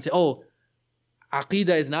Islam and say, oh,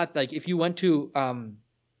 aqidah is not like, if you went to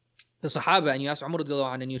the Sahaba and you asked Umar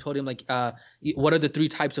radiallahu anhu and you told him what are the 3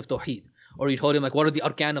 types of tawheed, or you told him what are the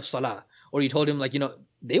arkan of salah, or you told him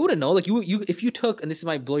they wouldn't know. If you took, and this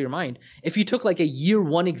might blow your mind, if you took a year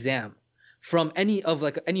 1 exam from any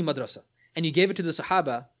madrasa and you gave it to the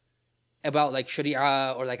Sahaba about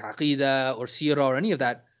sharia or aqidah or seerah or any of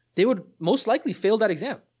that, they would most likely fail that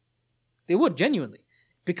exam. They would, genuinely.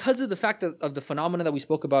 Because of the fact of the phenomena that we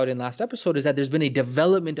spoke about in last episode, is that there's been a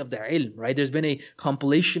development of the ilm, right? There's been a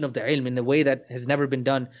compilation of the ilm in a way that has never been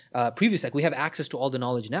done previously. We have access to all the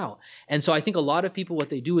knowledge now. And so I think a lot of people,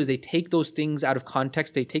 what they do is they take those things out of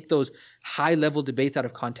context, they take those high level debates out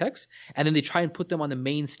of context, and then they try and put them on the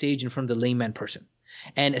main stage in front of the layman person.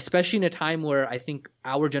 And especially in a time where I think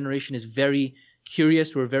our generation is very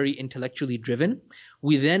curious, we're very intellectually driven,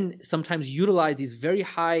 we then sometimes utilize these very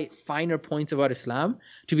high, finer points about Islam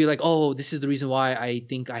to be like, oh, this is the reason why I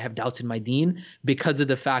think I have doubts in my deen, because of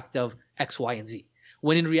the fact of X, Y, and Z.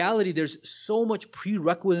 When in reality, there's so much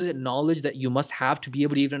prerequisite knowledge that you must have to be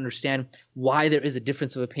able to even understand why there is a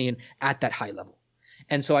difference of opinion at that high level.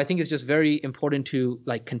 And so I think it's just very important to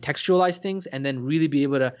contextualize things and then really be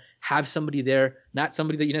able to have somebody there, not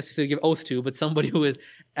somebody that you necessarily give oath to, but somebody who is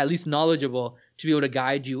at least knowledgeable to be able to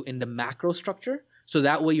guide you in the macro structure. So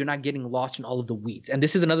that way you're not getting lost in all of the weeds. And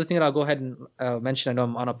this is another thing that I'll go ahead and mention. I know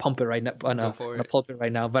I'm on a pulpit right now, on a pulpit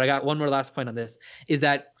right now, but I got one more last point on this, is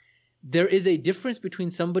that there is a difference between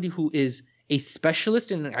somebody who is a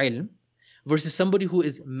specialist in an ilm versus somebody who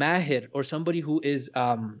is mahir, or somebody who is,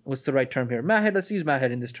 what's the right term here? Mahir, let's use mahir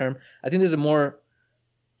in this term. I think there's a more,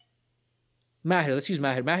 mahir, let's use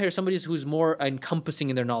mahir. Mahir is somebody who's more encompassing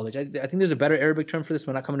in their knowledge. I think there's a better Arabic term for this,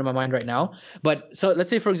 but not coming to my mind right now. But so let's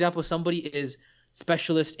say, for example, somebody is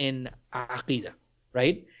specialist in aqidah,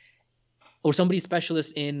 right? Or somebody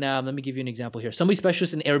specialist in, let me give you an example here. Somebody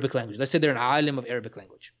specialist in Arabic language. Let's say they're an alim of Arabic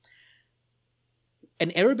language. An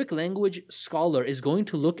Arabic language scholar is going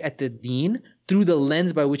to look at the deen through the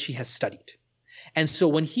lens by which he has studied. And so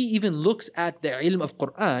when he even looks at the ilm of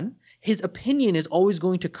Quran, his opinion is always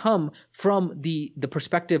going to come from the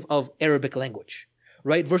perspective of Arabic language,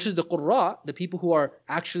 right? Versus the Qurra, the people who are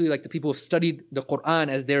actually the people who have studied the Quran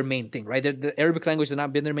as their main thing, right? The Arabic language has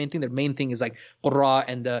not been their main thing. Their main thing is Qurra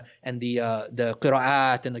and the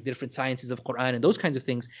qira'at and the different sciences of Quran and those kinds of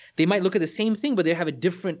things. They might look at the same thing, but they have a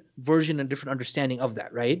different version and different understanding of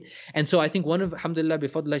that, right? And so I think alhamdulillah,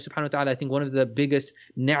 bifadlillah subhanahu wa ta'ala, I think one of the biggest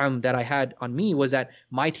ni'am that I had on me was that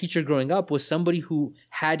my teacher growing up was somebody who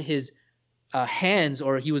had his hands,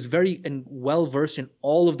 or he was very well versed in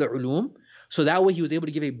all of the ulum, So that way he was able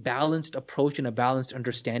to give a balanced approach and a balanced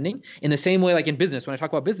understanding. In the same way, like in business, when I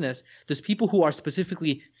talk about business, there's people who are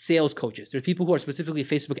specifically sales coaches. There's people who are specifically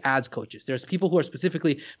Facebook ads coaches. There's people who are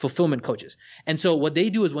specifically fulfillment coaches. And so what they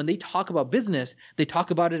do is when they talk about business, they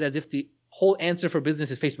talk about it as if the whole answer for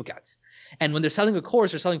business is Facebook ads. And when they're selling a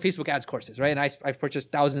course, they're selling Facebook ads courses, right? And I've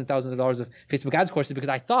purchased thousands and thousands of dollars of Facebook ads courses because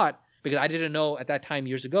I didn't know at that time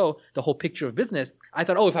years ago the whole picture of business. I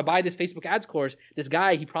thought, if I buy this Facebook ads course, this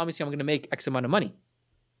guy, he promised me I'm going to make X amount of money.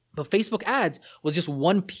 But Facebook ads was just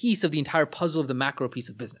one piece of the entire puzzle of the macro piece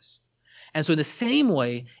of business. And so in the same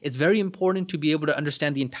way, it's very important to be able to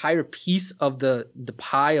understand the entire piece of the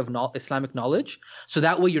pie of Islamic knowledge. So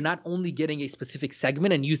that way you're not only getting a specific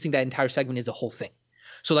segment and you think that entire segment is the whole thing.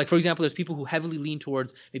 So like, for example, there's people who heavily lean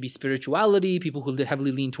towards maybe spirituality, people who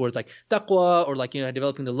heavily lean towards like taqwa or like,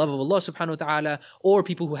 developing the love of Allah subhanahu wa ta'ala, or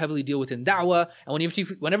people who heavily deal within da'wah. And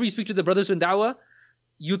whenever you speak to the brothers in da'wah,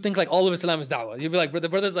 you think like all of Islam is da'wah. You'll be like, the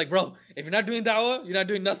brother's like, bro, if you're not doing da'wah, you're not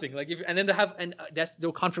doing nothing. Like, and then that's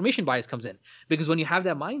the confirmation bias comes in. Because when you have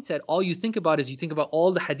that mindset, all you think about is you think about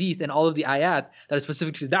all the hadith and all of the ayat that are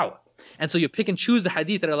specific to da'wah. And so you pick and choose the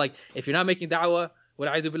hadith that are like, if you're not making da'wah,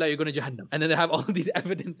 وَالْعِيذُ بِاللَّهِ, you're going to Jahannam. And then they have all of these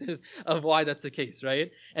evidences of why that's the case, right?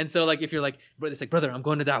 And so like, if you're like, it's like, brother, I'm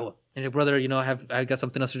going to da'wah. And your brother, I got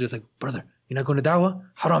something else to do. It's like, brother, you're not going to da'wah?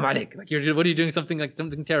 Haram alayk. Like, what are you doing?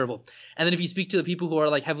 Something terrible. And then if you speak to the people who are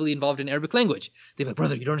like heavily involved in Arabic language, they're like,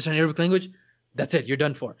 brother, you don't understand Arabic language? That's it. You're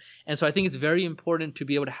done for. And so I think it's very important to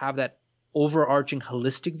be able to have that overarching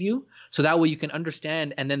holistic view. So that way you can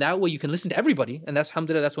understand, and then that way you can listen to everybody. And that's,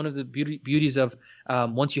 alhamdulillah, that's one of the beauties of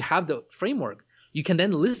once you have the framework, you can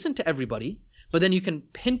then listen to everybody, but then you can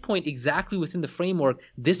pinpoint exactly within the framework,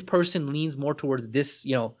 this person leans more towards this,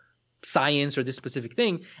 science or this specific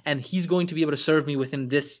thing, and he's going to be able to serve me within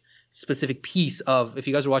this specific piece of, if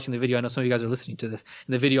you guys are watching the video, I know some of you guys are listening to this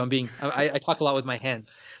in the video, I talk a lot with my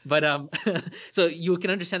hands, but so you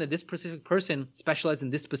can understand that this specific person specializes in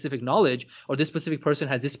this specific knowledge, or this specific person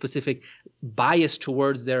has this specific bias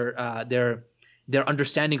towards their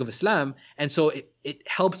understanding of Islam. And so it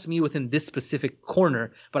helps me within this specific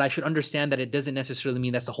corner, but I should understand that it doesn't necessarily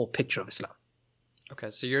mean that's the whole picture of Islam. Okay,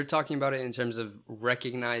 so you're talking about it in terms of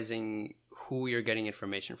recognizing who you're getting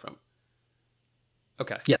information from.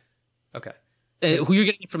 Okay. Yes. Okay. Who you're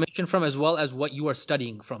getting information from, as well as what you are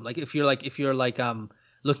studying from. Like if you're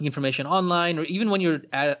looking information online, or even when you're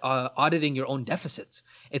auditing your own deficits,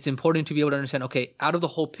 it's important to be able to understand, okay, out of the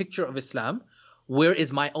whole picture of Islam, where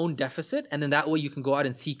is my own deficit? And then that way you can go out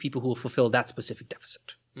and seek people who will fulfill that specific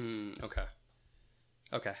deficit.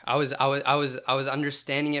 Okay. I was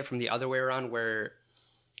understanding it from the other way around, where,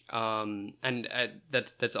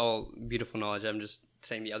 that's all beautiful knowledge. I'm just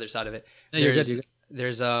saying the other side of it. You're good.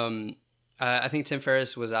 There's I think Tim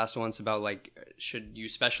Ferriss was asked once about like, should you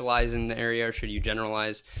specialize in the area or should you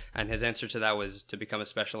generalize? And his answer to that was to become a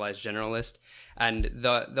specialized generalist. And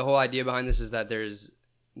the whole idea behind this is that there's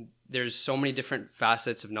so many different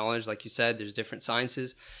facets of knowledge. Like you said, there's different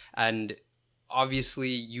sciences, and obviously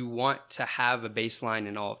you want to have a baseline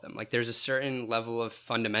in all of them. Like there's a certain level of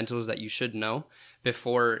fundamentals that you should know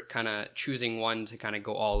before kind of choosing one to kind of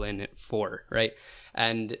go all in for, right?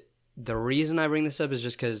 And the reason I bring this up is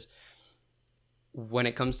just because when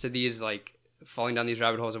it comes to these, like falling down these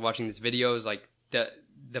rabbit holes of watching these videos, like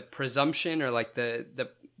the presumption, or like the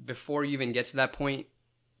before you even get to that point,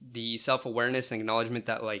 the self-awareness and acknowledgement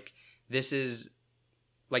that like this is,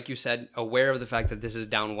 like you said, aware of the fact that this is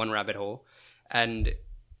down one rabbit hole. And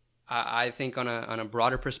I think on a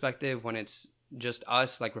broader perspective, when it's just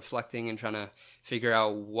us like reflecting and trying to figure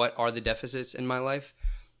out what are the deficits in my life,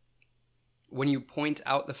 when you point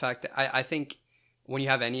out the fact that I think when you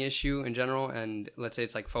have any issue in general, and let's say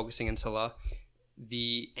it's like focusing in salah,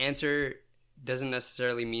 the answer doesn't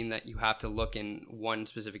necessarily mean that you have to look in one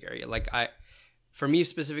specific area. Like for me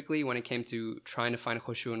specifically, when it came to trying to find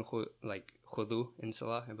khushu and khudu in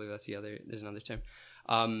salah, I believe there's another term.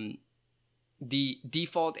 The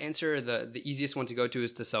default answer, the easiest one to go to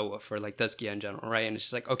is tasawwuf, or like tazkiyah in general, right? And it's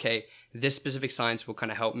just like, okay, this specific science will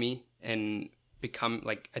kind of help me in become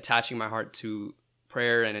like attaching my heart to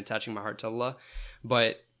prayer and attaching my heart to Allah.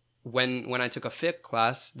 But when I took a fiqh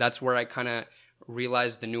class, that's where I kind of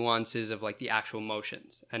realized the nuances of like the actual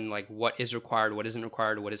motions and like what is required, what isn't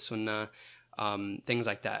required, what is sunnah, things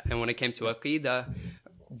like that. And when it came to aqidah,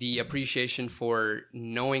 the appreciation for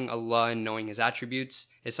knowing Allah and knowing His attributes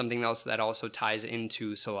is something else that also ties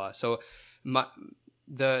into salah. So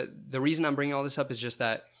the reason I'm bringing all this up is just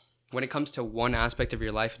that when it comes to one aspect of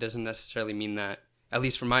your life, it doesn't necessarily mean that, at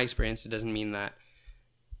least from my experience, it doesn't mean that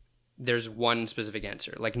there's one specific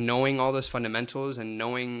answer. Like knowing all those fundamentals and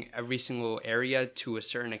knowing every single area to a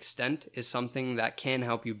certain extent is something that can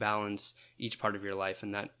help you balance each part of your life.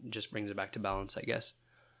 And that just brings it back to balance, I guess.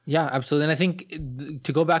 Yeah, absolutely. And I think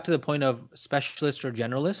to go back to the point of specialist or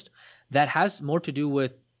generalist, that has more to do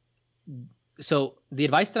with, so the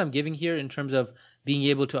advice that I'm giving here in terms of being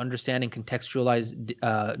able to understand and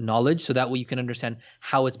contextualize knowledge so that way you can understand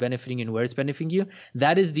how it's benefiting you and where it's benefiting you,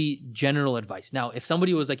 that is the general advice. Now, if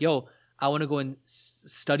somebody was like, yo, I want to go and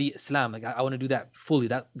study Islam, like I want to do that fully,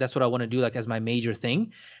 that's what I want to do like as my major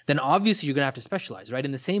thing, then obviously you're going to have to specialize, right?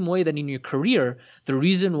 In the same way that in your career, the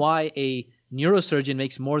reason why a neurosurgeon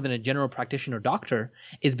makes more than a general practitioner doctor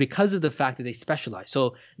is because of the fact that they specialize.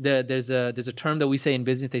 So there's a term that we say in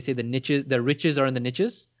business, they say the riches are in the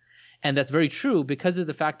niches. And that's very true because of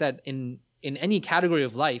the fact that in any category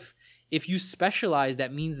of life, if you specialize,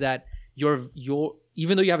 that means that your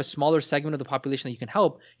even though you have a smaller segment of the population that you can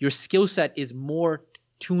help, your skill set is more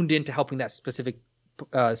tuned into helping that specific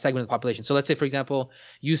segment of the population. So let's say, for example,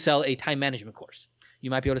 you sell a time management course. You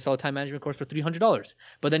might be able to sell a time management course for $300.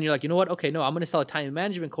 But then you're like, you know what? Okay, no, I'm going to sell a time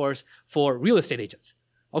management course for real estate agents.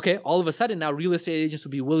 Okay, all of a sudden now real estate agents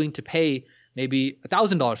would be willing to pay maybe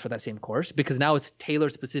 $1,000 for that same course because now it's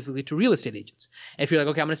tailored specifically to real estate agents. If you're like,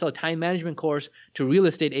 okay, I'm going to sell a time management course to real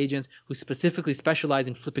estate agents who specifically specialize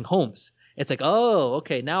in flipping homes. It's like, oh,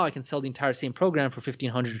 okay, now I can sell the entire same program for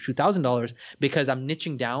 $1,500 or $2,000 because I'm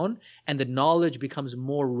niching down and the knowledge becomes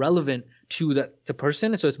more relevant to the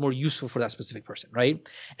person. So it's more useful for that specific person, right?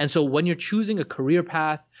 And so when you're choosing a career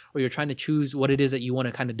path or you're trying to choose what it is that you want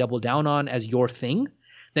to kind of double down on as your thing,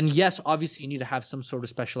 then yes, obviously you need to have some sort of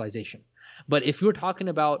specialization. But if you're talking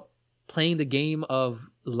about playing the game of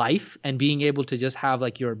life and being able to just have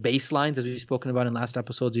like your baselines, as we've spoken about in last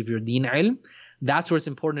episodes of your deen ilm, that's where it's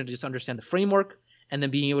important to just understand the framework and then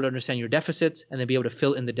being able to understand your deficits and then be able to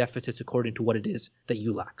fill in the deficits according to what it is that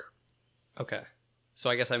you lack. Okay. So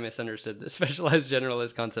I guess I misunderstood the specialized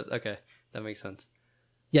generalist concept. Okay. That makes sense.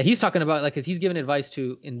 Yeah, he's talking about like, cause he's giving advice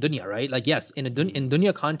to in dunya, right? Like, yes, in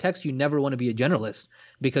dunya context, you never want to be a generalist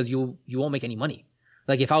because you won't make any money.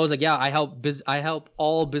 Like if I was like, yeah, I help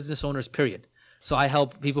all business owners, period. So I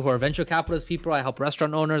help people who are venture capitalist people. I help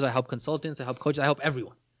restaurant owners. I help consultants. I help coaches. I help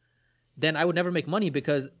everyone. Then I would never make money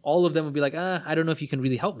because all of them would be like, I don't know if you can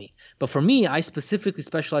really help me. But for me, I specifically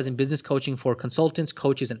specialize in business coaching for consultants,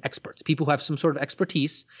 coaches, and experts, people who have some sort of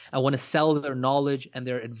expertise and want to sell their knowledge and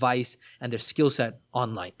their advice and their skill set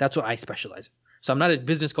online. That's what I specialize in. So I'm not a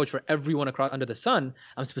business coach for everyone across under the sun.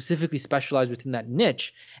 I'm specifically specialized within that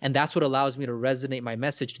niche. And that's what allows me to resonate my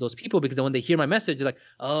message to those people because then when they hear my message, they're like,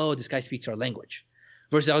 oh, this guy speaks our language.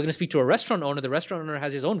 Versus I'm going to speak to a restaurant owner. The restaurant owner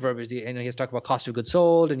has his own verbiage. He has to talk about cost of goods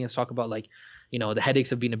sold and he has to talk about like, the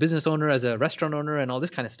headaches of being a business owner as a restaurant owner and all this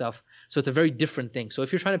kind of stuff. So it's a very different thing. So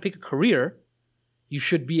if you're trying to pick a career, you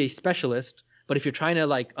should be a specialist. But if you're trying to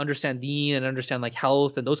like understand deen and understand like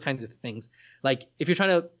health and those kinds of things, like if you're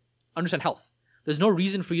trying to understand health, there's no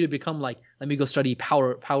reason for you to become like, let me go study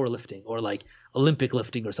powerlifting or like Olympic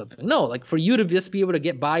lifting or something. No, like for you to just be able to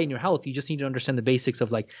get by in your health, you just need to understand the basics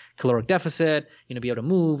of like caloric deficit, be able to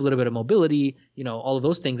move, a little bit of mobility, all of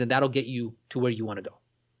those things. And that'll get you to where you want to go.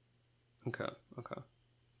 Okay.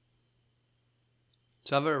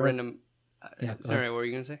 So I have a random, sorry, what were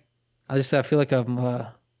you going to say? I feel like I'm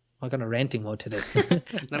like on a ranting mode today.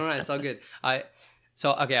 No, it's all good.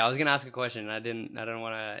 So okay, I was gonna ask a question. I didn't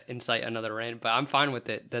want to incite another rant, but I'm fine with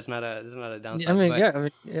it. That's not a downside.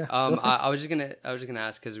 I was just gonna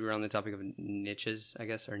ask because we were on the topic of niches, I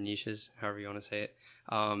guess, or niches, however you want to say it.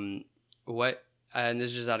 And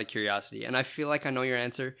this is just out of curiosity, and I feel like I know your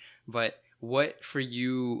answer, but what for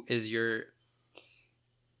you is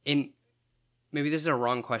maybe this is a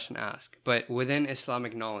wrong question to ask, but within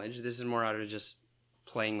Islamic knowledge, this is more out of just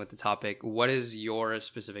playing with the topic. What is your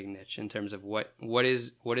specific niche in terms of what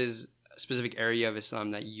is a specific area of Islam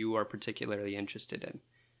that you are particularly interested in?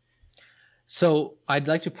 So I'd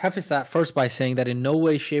like to preface that first by saying that in no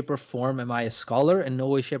way, shape, or form am I a scholar. In no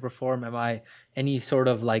way, shape, or form am I any sort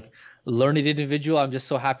of like learned individual. I'm just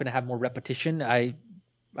so happy to have more repetition. I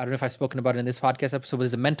don't know if I've spoken about it in this podcast episode, but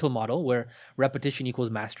there's a mental model where repetition equals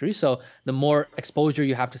mastery. So the more exposure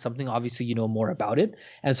you have to something, obviously you know more about it.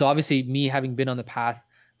 And so obviously me having been on the path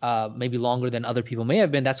maybe longer than other people may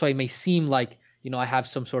have been, that's why it may seem like, I have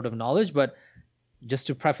some sort of knowledge. But just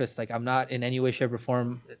to preface, like I'm not in any way, shape, or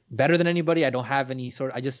form better than anybody. I don't have any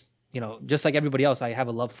sort of, I just, just like everybody else, I have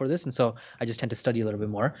a love for this. And so I just tend to study a little bit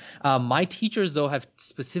more. My teachers, though, have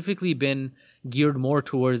specifically been geared more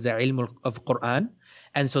towards the ilm of Quran.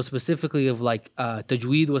 And so specifically of like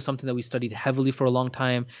tajweed was something that we studied heavily for a long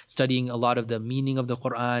time, studying a lot of the meaning of the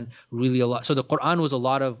Quran, really a lot. So the Quran was a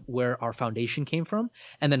lot of where our foundation came from.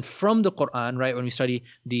 And then from the Quran, right, when we study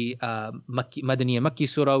the Madaniya Makki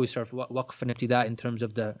surah, we start waqf and ibtida in terms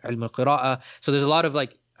of the ilm al-qira'ah. So there's a lot of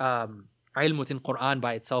like ilm within Quran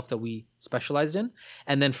by itself that we specialized in.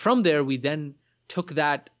 And then from there, we then took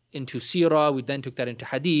that into seerah, we then took that into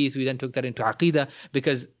hadith, we then took that into aqidah,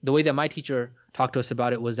 because the way that my teacher talked to us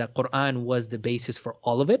about it was that Quran was the basis for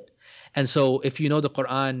all of it. And so if you know the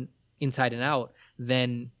Quran inside and out,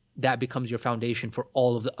 then that becomes your foundation for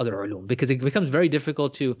all of the other ulum, because it becomes very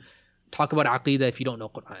difficult to talk about aqidah if you don't know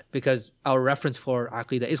Quran, because our reference for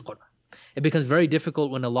aqidah is Quran. It becomes very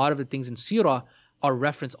difficult when a lot of the things in seerah are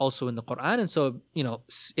referenced also in the Quran, and so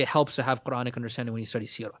it helps to have Quranic understanding when you study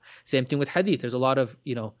seerah. Same thing with hadith. There's a lot of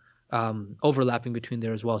overlapping between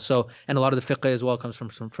there as well. So, and a lot of the fiqh as well comes from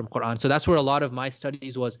Quran. So that's where a lot of my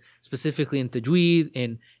studies was, specifically in tajweed,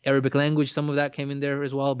 in Arabic language. Some of that came in there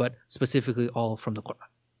as well, but specifically all from the Quran.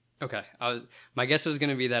 Okay, my guess was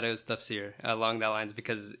going to be that it was tafsir along that lines,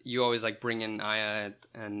 because you always like bring in ayah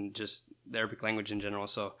and just the Arabic language in general.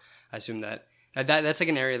 So I assume that's like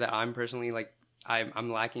an area that I'm personally like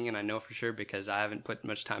I'm lacking, and I know for sure because I haven't put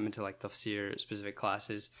much time into like tafsir specific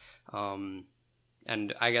classes.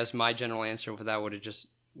 And I guess my general answer for that would have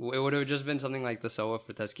just been something like the Sawaf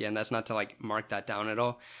for Tazkiyah, and that's not to like mark that down at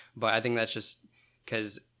all, but I think that's just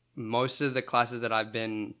because most of the classes that I've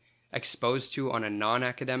been exposed to on a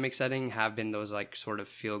non-academic setting have been those like sort of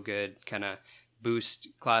feel good kind of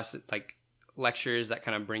boost class, like lectures that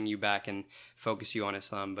kind of bring you back and focus you on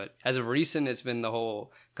Islam. But as of recent, it's been the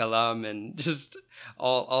whole kalam and just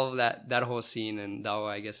all of that whole scene and dawah,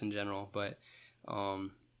 I guess, in general. But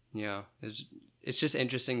yeah, it's just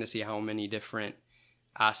interesting to see how many different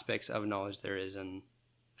aspects of knowledge there is and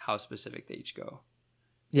how specific they each go.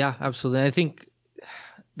 Yeah, absolutely. And I think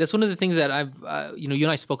that's one of the things that I've, you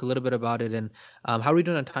and I spoke a little bit about it. And how are we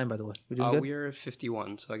doing on time, by the way? We doing good? We're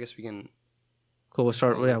 51, so I guess we can. Cool.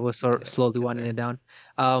 We'll start slowly winding it down.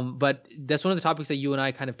 But that's one of the topics that you and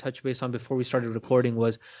I kind of touched base on before we started recording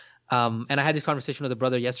was, and I had this conversation with a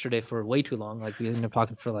brother yesterday for way too long. Like we ended up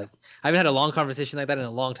talking for I haven't had a long conversation like that in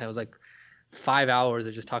a long time. It was like 5 hours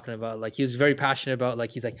of just talking about, like, he was very passionate about,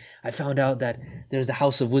 like, he's like, I found out that there's a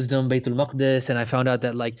house of wisdom, Baytul Maqdis, and I found out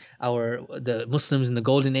that like the Muslims in the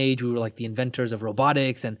golden age, we were like the inventors of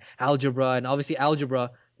robotics and algebra, and obviously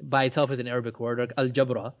algebra by itself is an Arabic word, like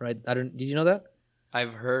al-jabra, right? Did you know that?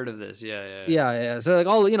 I've heard of this. Yeah. So like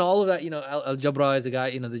all of that, al-jabra is the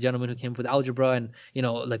guy, the gentleman who came up with algebra, and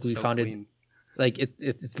like we found it. Like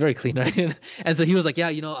it's very clean, right? And so he was like, yeah,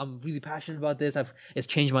 I'm really passionate about this. It's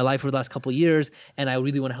changed my life for the last couple of years, and I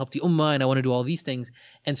really want to help the ummah, and I want to do all these things.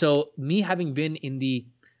 And so me having been in the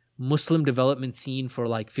Muslim development scene for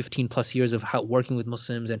like 15 plus years of working with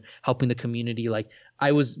Muslims and helping the community, like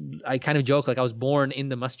I kind of joke, like I was born in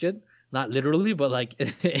the masjid. Not literally, but like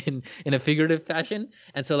in a figurative fashion.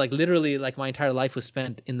 And so like literally like my entire life was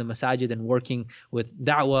spent in the masajid and working with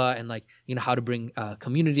da'wah and like, how to bring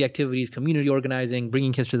community activities, community organizing,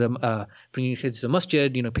 bringing kids to the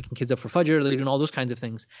masjid, picking kids up for Fajr, doing all those kinds of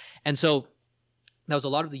things. And so that was a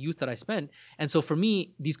lot of the youth that I spent. And so for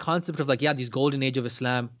me, these concepts of like, these golden age of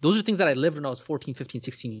Islam, those are things that I lived when I was 14, 15,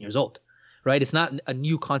 16 years old, right? It's not a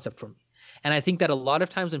new concept for me. And I think that a lot of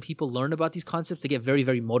times when people learn about these concepts, they get very,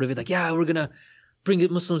 very motivated. Like, we're going to bring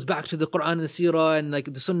Muslims back to the Quran and the Seerah and like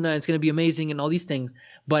the Sunnah. And it's going to be amazing and all these things.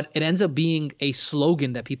 But it ends up being a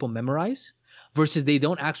slogan that people memorize versus they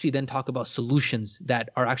don't actually then talk about solutions that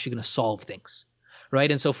are actually going to solve things, right?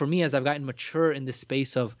 And so for me, as I've gotten mature in this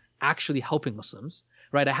space of actually helping Muslims,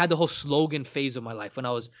 right? I had the whole slogan phase of my life when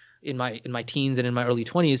I was in my teens and in my early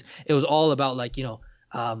 20s. It was all about like,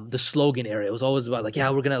 the slogan area. It was always about like,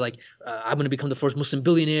 we're gonna like, I'm gonna become the first Muslim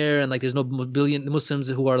billionaire, and like, there's no billion Muslims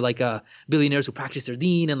who are like billionaires who practice their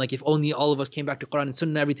deen, and like, if only all of us came back to Quran and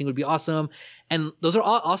Sunnah, everything would be awesome. And those are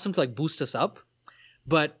all awesome to like boost us up,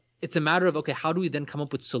 but it's a matter of, okay, how do we then come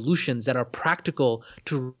up with solutions that are practical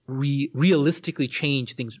to realistically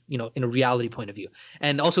change things, in a reality point of view.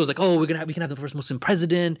 And also it's like, we can have the first Muslim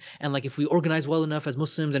president. And like, if we organize well enough as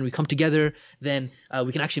Muslims and we come together, then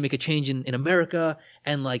we can actually make a change in America.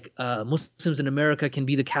 And like Muslims in America can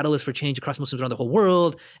be the catalyst for change across Muslims around the whole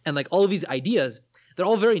world. And like all of these ideas, they're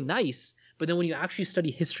all very nice. But then when you actually study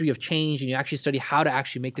history of change and you actually study how to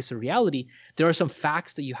actually make this a reality, there are some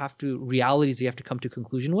facts realities that you have to come to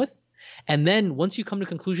conclusion with. And then once you come to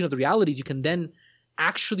conclusion of the realities, you can then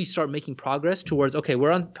actually start making progress towards, okay, we're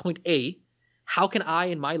on point A. How can I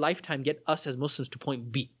in my lifetime get us as Muslims to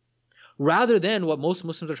point B? Rather than what most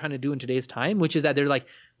Muslims are trying to do in today's time, which is that they're like,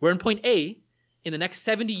 we're in point A in the next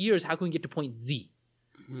 70 years, how can we get to point Z?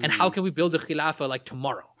 And how can we build a khilafah like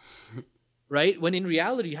tomorrow? Right? When in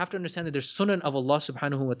reality, you have to understand that there's sunan of Allah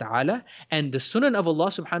subhanahu wa ta'ala, and the sunan of Allah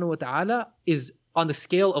subhanahu wa ta'ala is on the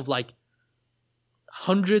scale of like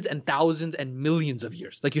hundreds and thousands and millions of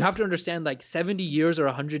years. Like you have to understand like 70 years or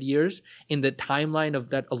 100 years in the timeline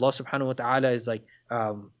of that Allah subhanahu wa ta'ala is like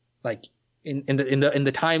in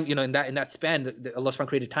the time, you know, in that span that Allah subhanahu wa ta'ala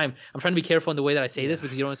created time. I'm trying to be careful in the way that I say this,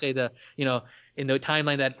 because you don't want to say the, you know, in the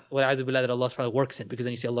timeline that that Allah subhanahu wa ta'ala works in, because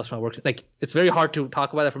then you say Allah subhanahu wa ta'ala works in. Like it's very hard to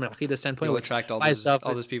talk about that from an aqidah standpoint. You'll attract all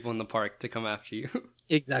those people in the park to come after you.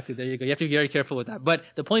 Exactly. There you go. You have to be very careful with that. But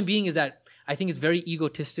the point being is that I think it's very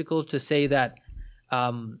egotistical to say that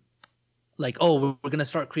like, oh, we're going to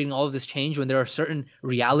start creating all of this change when there are certain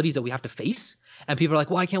realities that we have to face. And people are like,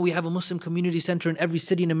 why can't we have a Muslim community center in every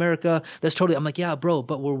city in America? That's totally, I'm like, yeah, bro,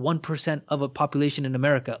 but we're 1% of a population in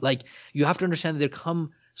America. Like, you have to understand that there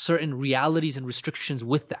come certain realities and restrictions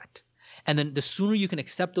with that. And then the sooner you can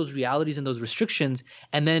accept those realities and those restrictions,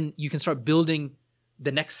 and then you can start building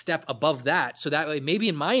the next step above that. So that way, maybe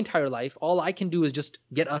in my entire life, all I can do is just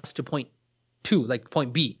get us to point 2, like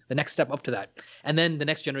point B, the next step up to that. And then the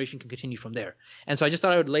next generation can continue from there. And so I just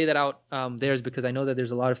thought I would lay that out there, is because I know that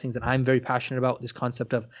there's a lot of things that I'm very passionate about, this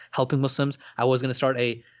concept of helping Muslims. I was going to start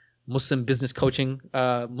a Muslim business coaching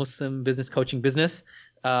business.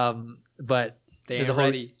 But they ain't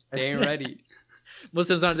ready. They ain't ready.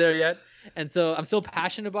 Muslims aren't there yet. And so I'm so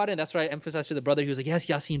passionate about it. And that's why I emphasized to the brother. He was like, yes,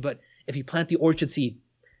 Yasin, but if you plant the orchard seed,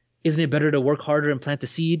 isn't it better to work harder and plant the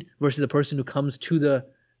seed versus the person who comes to the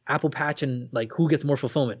apple patch, and like who gets more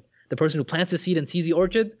fulfillment? The person who plants the seed and sees the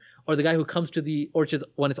orchids, or the guy who comes to the orchids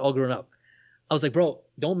when it's all grown up? I was like, bro,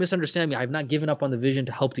 don't misunderstand me. I've not given up on the vision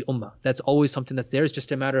to help the ummah. That's always something that's there. It's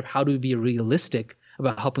just a matter of how do we be realistic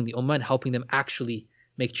about helping the ummah and helping them actually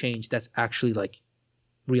make change that's actually like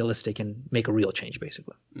realistic and make a real change,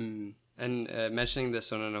 basically. And mentioning the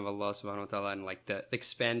sunan of Allah subhanahu wa ta'ala and like the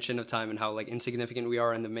expansion of time and how like insignificant we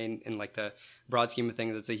are in like the broad scheme of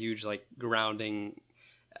things, it's a huge like grounding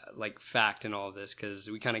like fact in all of this, because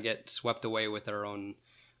we kind of get swept away with our own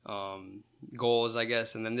goals, I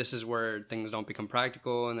guess, and then this is where things don't become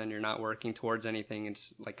practical, and then you're not working towards anything.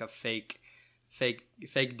 It's like a fake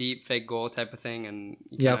goal type of thing, and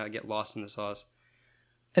you kind of get lost in the sauce.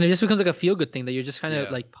 And it just becomes like a feel-good thing that you're just kind of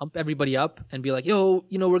like pump everybody up and be like, yo,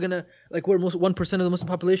 you know, we're gonna like, we're 1% of the Muslim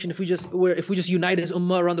population. If we just unite as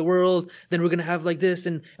ummah around the world, then we're gonna have like this,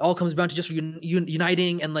 and it all comes down to just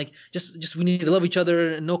uniting, and like just we need to love each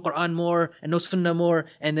other and know Quran more and know Sunnah more,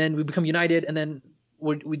 and then we become united, and then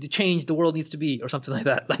we change the world needs to be, or something like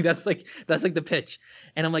that. Like that's like the pitch.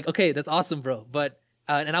 And I'm like, okay, that's awesome, bro. But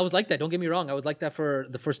and I was like that. Don't get me wrong. I was like that for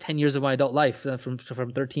the first 10 years of my adult life, from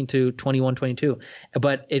 13 to 21, 22.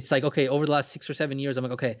 But it's like, okay, over the last 6 or 7 years, I'm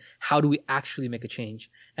like, okay, how do we actually make a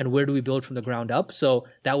change? And where do we build from the ground up? So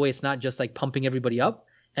that way it's not just like pumping everybody up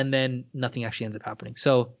and then nothing actually ends up happening.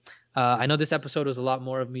 So I know this episode was a lot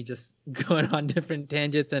more of me just going on different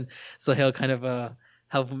tangents, and so he'll kind of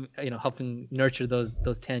helping nurture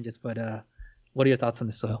those tangents. But what are your thoughts on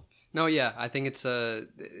this, Sohail? No, yeah, I think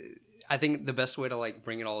I think the best way to like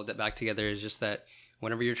bring it all back together is just that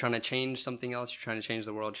whenever you're trying to change something else, you're trying to change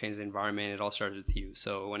the world, change the environment, it all starts with you.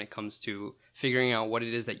 So when it comes to figuring out what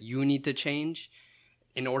it is that you need to change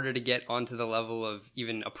in order to get onto the level of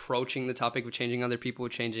even approaching the topic of changing other people,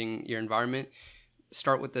 changing your environment,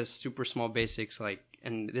 start with the super small basics. Like,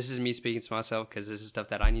 and this is me speaking to myself, because this is stuff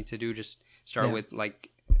that I need to do. Just start with like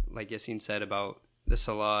Yasin said about the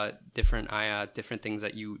salah, different ayah, different things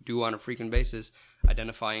that you do on a frequent basis,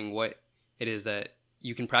 identifying what it is that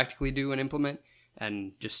you can practically do and implement,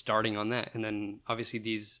 and just starting on that. And then obviously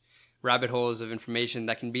these rabbit holes of information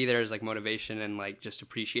that can be there is like motivation and like just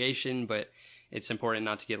appreciation, but it's important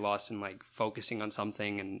not to get lost in like focusing on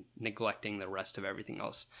something and neglecting the rest of everything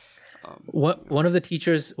else. One of the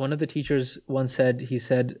teachers once said, he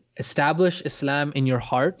said, establish Islam in your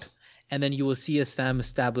heart, and then you will see Islam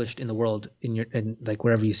established in the world, in like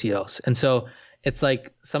wherever you see it else. And so it's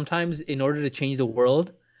like sometimes in order to change the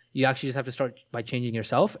world, you actually just have to start by changing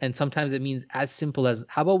yourself. And sometimes it means as simple as,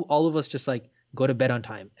 how about all of us just like go to bed on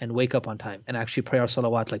time and wake up on time and actually pray our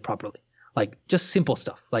salawat like properly, like just simple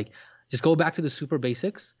stuff. Like just go back to the super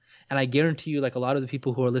basics. And I guarantee you, like a lot of the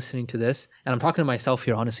people who are listening to this, and I'm talking to myself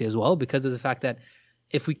here honestly as well, because of the fact that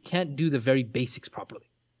if we can't do the very basics properly,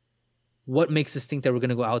 what makes us think that we're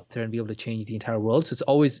going to go out there and be able to change the entire world? So it's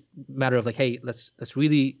always a matter of like, hey, let's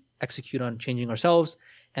really execute on changing ourselves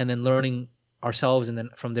and then learning ourselves, and then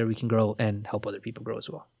from there we can grow and help other people grow as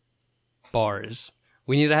well. Bars.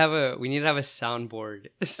 We need to have a soundboard.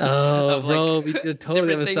 Oh, bro, we could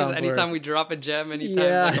totally have a different things. soundboard. Anytime we drop a gem,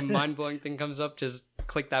 anytime like a mind blowing thing comes up, just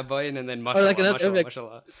click that button and then mashallah, Or like another,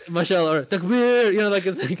 mashallah. Mashallah, or takbir, like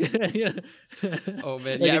it's like, yeah. Oh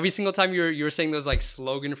man, Like yeah. Every single time you were saying those like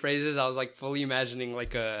slogan phrases, I was like fully imagining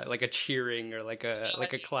like a cheering or like a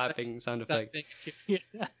clapping sound effect. Yeah,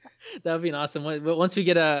 that would be an awesome one. But once we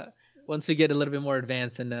get a little bit more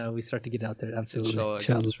advanced and we start to get out there, absolutely. Inshallah,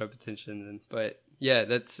 countless repetition. And but yeah,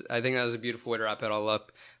 I think that was a beautiful way to wrap it all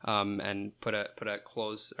up, and put a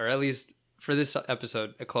close, or at least for this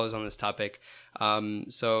episode, a close on this topic.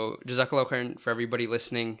 So Jazakallah khairan for everybody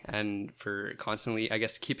listening and for constantly, I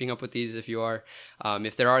guess, keeping up with these if you are.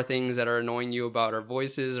 If there are things that are annoying you about our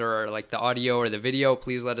voices or like the audio or the video,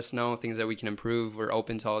 please let us know, things that we can improve. We're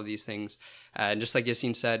open to all of these things. And just like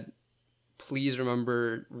Yassine said, please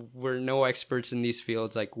remember, we're no experts in these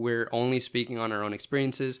fields. Like, we're only speaking on our own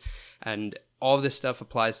experiences, and all of this stuff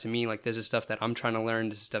applies to me. Like, this is stuff that I'm trying to learn.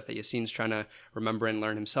 This is stuff that Yassine's trying to remember and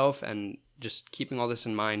learn himself. And just keeping all this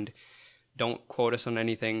in mind, don't quote us on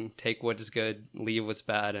anything. Take what is good, leave what's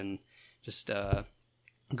bad, and just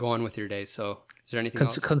go on with your day. So, is there anything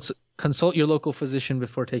else? Consult your local physician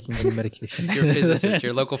before taking any medication.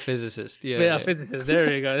 Your local physicist. Yeah, physicist.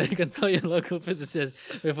 There you go. Consult your local physicist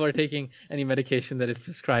before taking any medication that is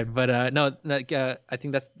prescribed. But no, I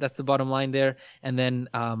think that's the bottom line there. And then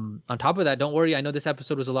on top of that, don't worry. I know this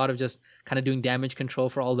episode was a lot of just kind of doing damage control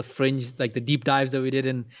for all the fringe, like the deep dives that we did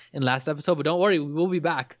in last episode. But don't worry, we will be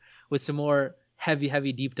back with some more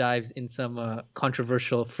heavy deep dives in some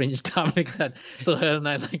controversial fringe topics that Sohail and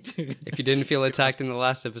I like to. If you didn't feel attacked in the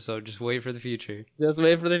last episode, just wait for the future. Just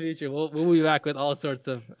wait for the future. We'll be back with all sorts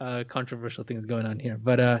of controversial things going on here.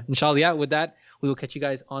 But inshallah, yeah, with that, we will catch you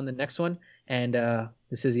guys on the next one. And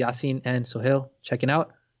this is Yassine and Sohail checking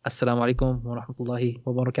out. Assalamu alaikum wa rahmatullahi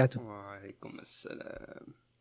wa barakatuh. Wa alaikum assalam.